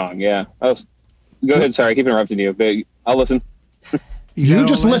totally wrong, Go ahead, sorry, I keep interrupting you, but I'll listen. You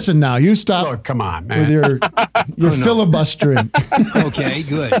just listen now. You stop. Look, come on, man. With your filibustering. Okay,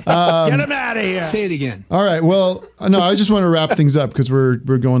 good. Get him out of here. Say it again. All right, well, no, I just want to wrap things up because we're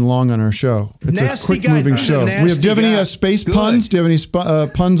going long on our show. It's a quick-moving show. Do you have any space puns? Do you have any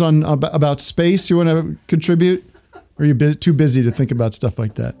puns on about space you want to contribute? Or are you too busy to think about stuff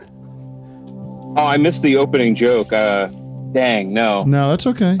like that? Oh, I missed the opening joke. Dang, no. No, that's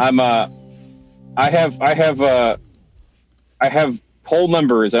okay. I have poll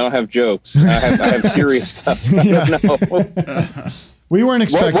numbers. I don't have jokes. I have serious stuff. We weren't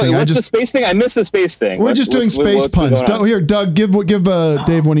expecting. What's the space thing? I missed the space thing. We're just doing space puns. Here, Doug, give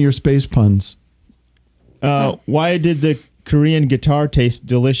Dave one of your space puns. Why did the Korean guitar taste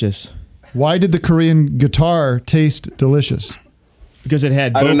delicious? Why did the Korean guitar taste delicious? Because it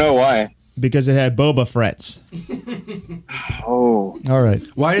had. I don't know why. Because it had boba frets. Oh, all right.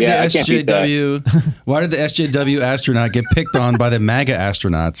 Why did the SJW astronaut get picked on by the MAGA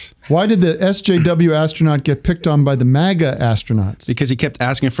astronauts? Why did the SJW astronaut get picked on by the MAGA astronauts? Because he kept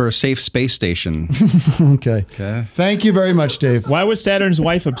asking for a safe space station. Okay. Thank you very much, Dave. Why was Saturn's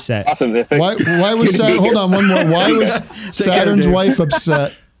wife upset? Awesome. Why was hold on one more? Why was Saturn's wife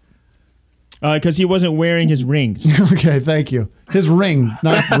upset? Because he wasn't wearing his rings. Okay, thank you. His ring,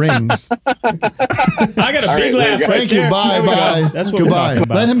 not rings. I got a big laugh. Thank you. Bye. That's what Goodbye. We're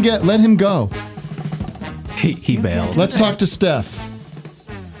talking about. Let him go. He bailed. Let's talk to Steph.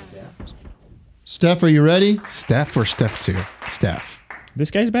 Steph, are you ready? Steph or Steph 2? Steph.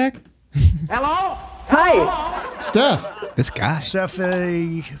 This guy's back? Hello? Hi. Steph. This guy. Steph,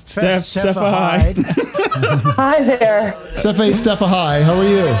 hi. Hi there. Steph, hi. How are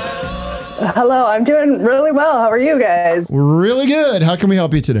you? Hello, I'm doing really well. How are you guys? Really good. How can we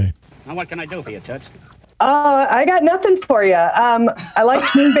help you today? Now, what can I do for you, Toots? I got nothing for you. I like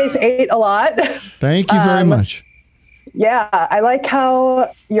Moonbase 8 a lot. Thank you very much. Yeah, I like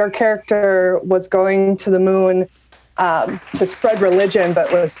how your character was going to the moon to spread religion,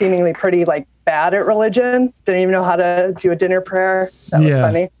 but was seemingly pretty bad at religion. Didn't even know how to do a dinner prayer. That was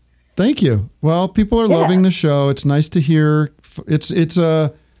funny. Thank you. Well, people are loving the show. It's nice to hear. It's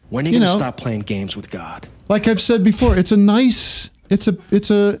a. When are you going to stop playing games with God? Like I've said before, it's a nice. It's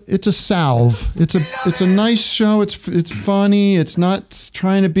a salve. It's a nice show. It's funny. It's not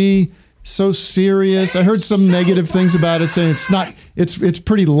trying to be so serious. I heard some negative things about it, saying it's not. It's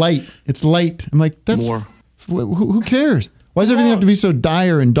pretty light. It's light. I'm like, that's more. Who cares? Why does everything have to be so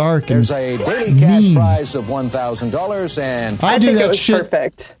dire and dark? There's a daily cash prize of $1,000, and I do think that it was shit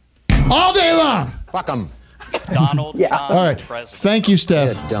perfect. all day long. Fuck 'em. Donald Trump. All right. Thank you,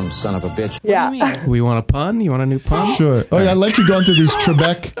 Steph. You dumb son of a bitch. Yeah. We want a pun? You want a new pun? Sure. Oh, yeah, I like you going through these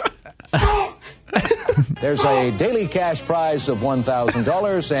Trebek. There's a daily cash prize of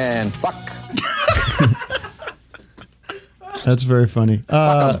 $1,000, and fuck. That's very funny. You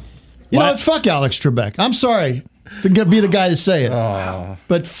know what? Fuck Alex Trebek. I'm sorry to be the guy to say it.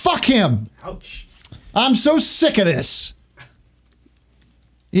 But fuck him. Ouch. I'm so sick of this.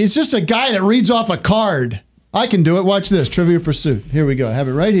 He's just a guy that reads off a card. I can do it. Watch this. Trivia Pursuit. Here we go. I have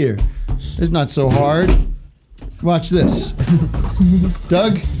it right here. It's not so hard. Watch this.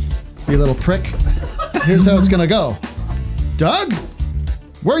 Doug, you little prick. Here's how it's going to go. Doug?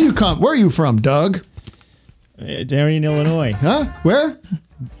 Where are you from, Doug? Darien, Illinois. Huh? Where?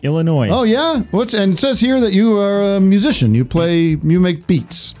 Illinois. Oh, yeah? And it says here that you are a musician. You make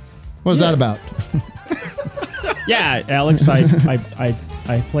beats. What's that about? Yeah, Alex, I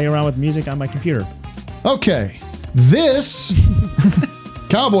play around with music on my computer. Okay. This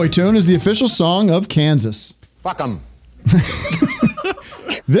cowboy tune is the official song of Kansas. Fuck 'em.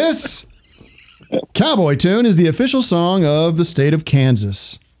 This cowboy tune is the official song of the state of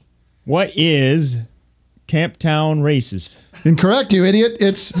Kansas. What is Camptown Races? Incorrect, you idiot.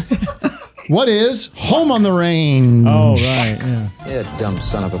 It's what is Home on the Range? Oh, right. Yeah. You dumb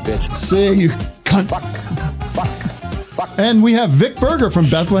son of a bitch. See, you cunt. Fuck. And we have Vic Berger from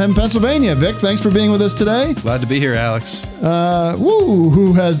Bethlehem, Pennsylvania. Vic, thanks for being with us today. Glad to be here, Alex.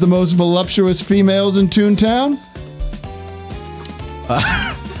 Who has the most voluptuous females in Toontown?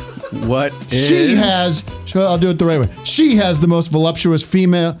 What is... She has... I'll do it the right way. She has the most voluptuous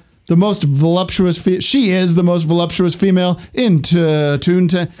female... She is the most voluptuous female in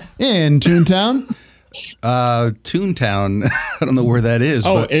Toontown. Toontown. I don't know where that is.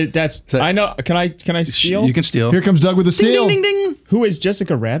 Oh, I know. Can I steal? You can steal. Here comes Doug with the steal. Ding, ding, ding. Who is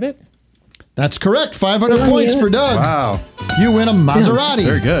Jessica Rabbit? That's correct. 500 points for Doug. Wow. You win a Maserati.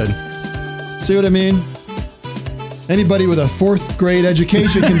 Very good. See what I mean? Anybody with a 4th grade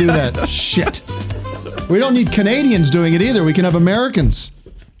education can do that. Shit. We don't need Canadians doing it either. We can have Americans.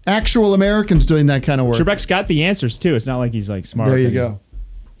 Actual Americans doing that kind of work. Trebek's got the answers, too. It's not like he's smart. There you go.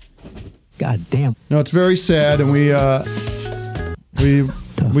 God damn. No, it's very sad, and we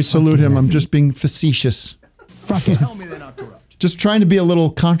salute him. I'm just being facetious. Tell me they're not corrupt. Just trying to be a little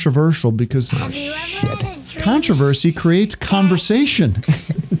controversial because controversy creates conversation.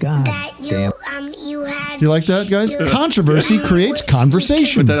 God damn. Do you like that, guys? Controversy creates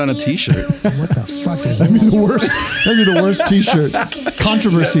conversation. Put that on a T-shirt. What the fuck is That'd be the worst. That'd be the worst T-shirt.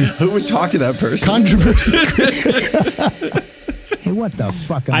 Controversy. Who would talk to that person? Controversy. Hey, what the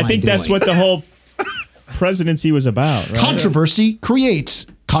fuck am I think that's what the whole presidency was about, right? Controversy creates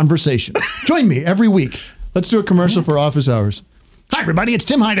conversation. Join me every week. Let's do a commercial for Office Hours. Hi, everybody. It's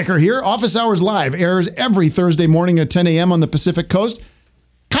Tim Heidecker here. Office Hours Live airs every Thursday morning at 10 a.m. on the Pacific Coast.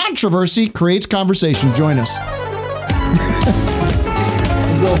 Controversy creates conversation. Join us.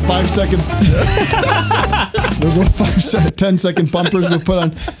 Those little 5-second, those little 10-second bumpers we'll put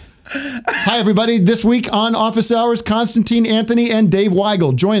on. Hi, everybody. This week on Office Hours, Constantine Anthony and Dave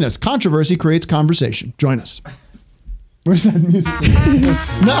Weigel. Join us. Controversy creates conversation. Join us. Where's that music?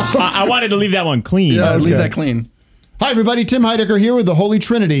 No. I wanted to leave that one clean. Yeah, leave that clean. Hi, everybody. Tim Heidecker here with the Holy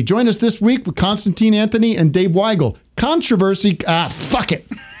Trinity. Join us this week with Constantine Anthony and Dave Weigel. Controversy. Fuck it.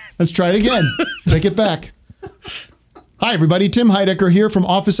 Let's try it again. Take it back. Hi, everybody. Tim Heidecker here from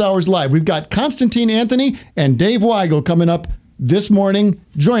Office Hours Live. We've got Constantine Anthony and Dave Weigel coming up this morning.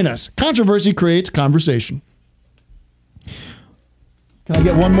 Join us. Controversy creates conversation. Can I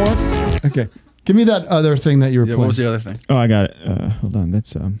get one more? Okay. Give me that other thing that you were playing. What was the other thing? Oh, I got it. Hold on.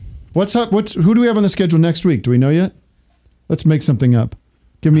 That's What's up? Who do we have on the schedule next week? Do we know yet? Let's make something up.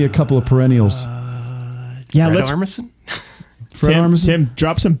 Give me a couple of perennials. Yeah, Fred let's. Armisen? Fred Armisen? Tim,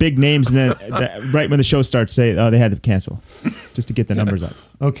 drop some big names, and then right when the show starts, say, "Oh, they had to cancel," just to get the numbers up.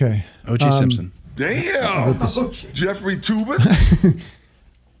 Okay. O.J. Simpson. Damn. Jeffrey Tubin.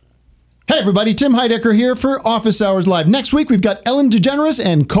 Hey everybody, Tim Heidecker here for Office Hours Live. Next week we've got Ellen DeGeneres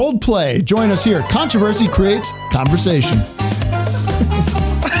and Coldplay. Join us here. Controversy creates conversation.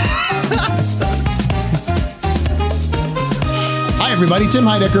 Hi everybody, Tim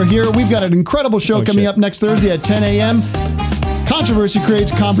Heidecker here. We've got an incredible show coming up next Thursday at 10 a.m. Controversy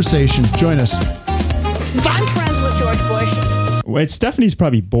creates conversation. Join us. I'm friends with George Bush. Wait, Stephanie's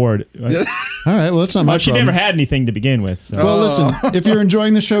probably bored. All right, well, that's not my She problem. never had anything to begin with. So. Well, listen, if you're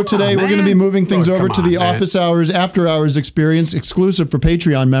enjoying the show today, we're going to be moving things over to the Office Hours After Hours experience, exclusive for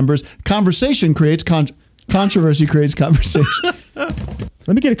Patreon members. Conversation creates controversy creates conversation.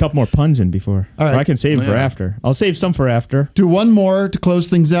 Let me get a couple more puns in before. All right. Or I can save them for after. I'll save some for after. Do one more to close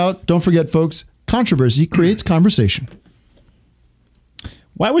things out. Don't forget, folks, controversy creates conversation.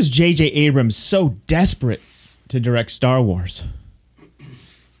 Why was J.J. Abrams so desperate to direct Star Wars?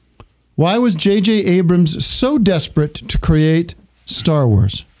 Why was J.J. Abrams so desperate to create Star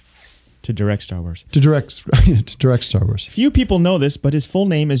Wars? To direct Star Wars. To direct Star Wars. Few people know this, but his full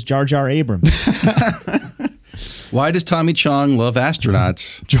name is Jar Jar Abrams. Why does Tommy Chong love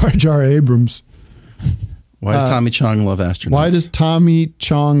astronauts? Jar Jar Abrams. Why does Tommy Chong love astronauts? Why does Tommy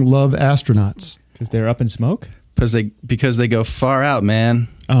Chong love astronauts? Because they're up in smoke? Because they go far out, man.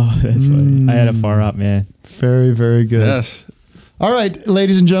 Oh, that's funny. I had a far out, man. Very, very good. Yes. All right,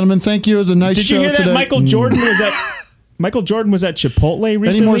 ladies and gentlemen, thank you. It was a nice show today. Did you hear that Michael Jordan was at Chipotle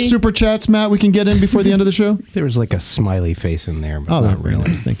recently? Any more super chats, Matt, we can get in before the end of the show? There was like a smiley face in there, but Oh, not really really.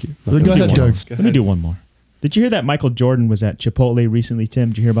 nice. Thank you. Go ahead, Doug. Let me do one more. Did you hear that Michael Jordan was at Chipotle recently, Tim?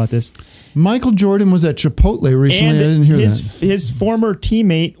 Did you hear about this? Michael Jordan was at Chipotle recently. And I didn't hear that. His former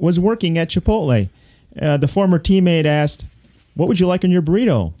teammate was working at Chipotle. The former teammate asked, "What would you like in your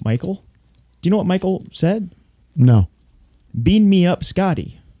burrito, Michael?" Do you know what Michael said? No. Bean me up,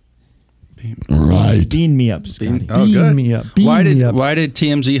 Scotty. Right. Bean me up, Scotty. Beam me up. Beam Why me up. did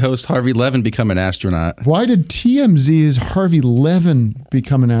TMZ host Harvey Levin become an astronaut? Why did TMZ's Harvey Levin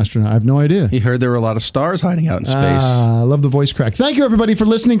become an astronaut? I have no idea. He heard there were a lot of stars hiding out in space. I love the voice crack. Thank you, everybody, for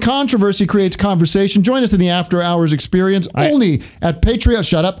listening. Controversy creates conversation. Join us in the After Hours experience only at Patreon.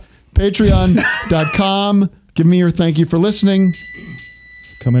 Shut up. Patreon.com. Give me your thank you for listening.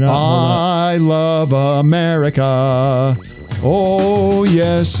 Coming up. I love America. Oh,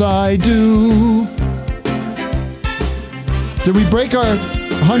 yes, I do. Did we break our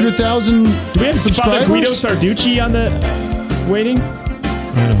 100,000 Do we have subscribers? Father Guido Sarducci on the waiting?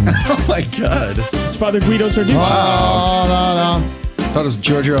 I don't know. Oh my God! It's Father Guido Sarducci. I thought it was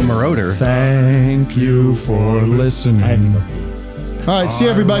Giorgio Moroder. Thank you for listening. I have to go. All right, see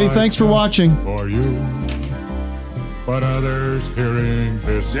everybody. Thanks for watching. For you, but others hearing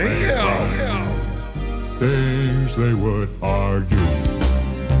this things they would argue.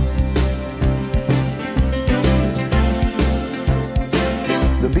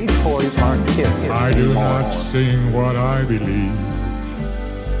 The Beach Boys aren't kids I do anymore. not sing what I believe.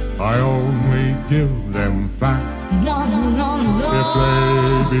 I only give them fact. If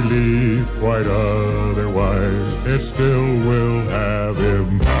they believe quite otherwise, it still will have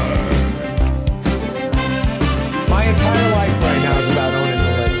impact. My entire life right now is about owning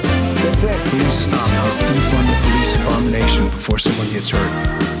the lakes. That's it. Please stop. Let's defund the police abomination before someone gets hurt.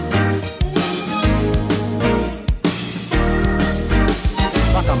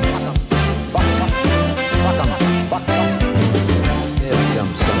 Fuck 'em. Fuck 'em. Fuck 'em. Fuck 'em. Yeah,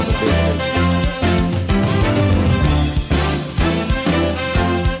 dumb sons of bitches.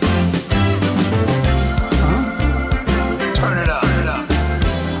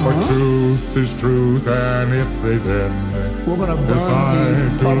 For truth is truth, and if they then We're gonna burn decide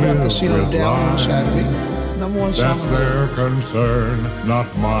the to Carvel live Casino with down on lies, Saturday. Number one that's song. their concern, not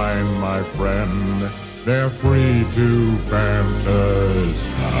mine, my friend. They're free to fantasize.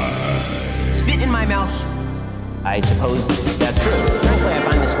 Spit in my mouth. I suppose that's true.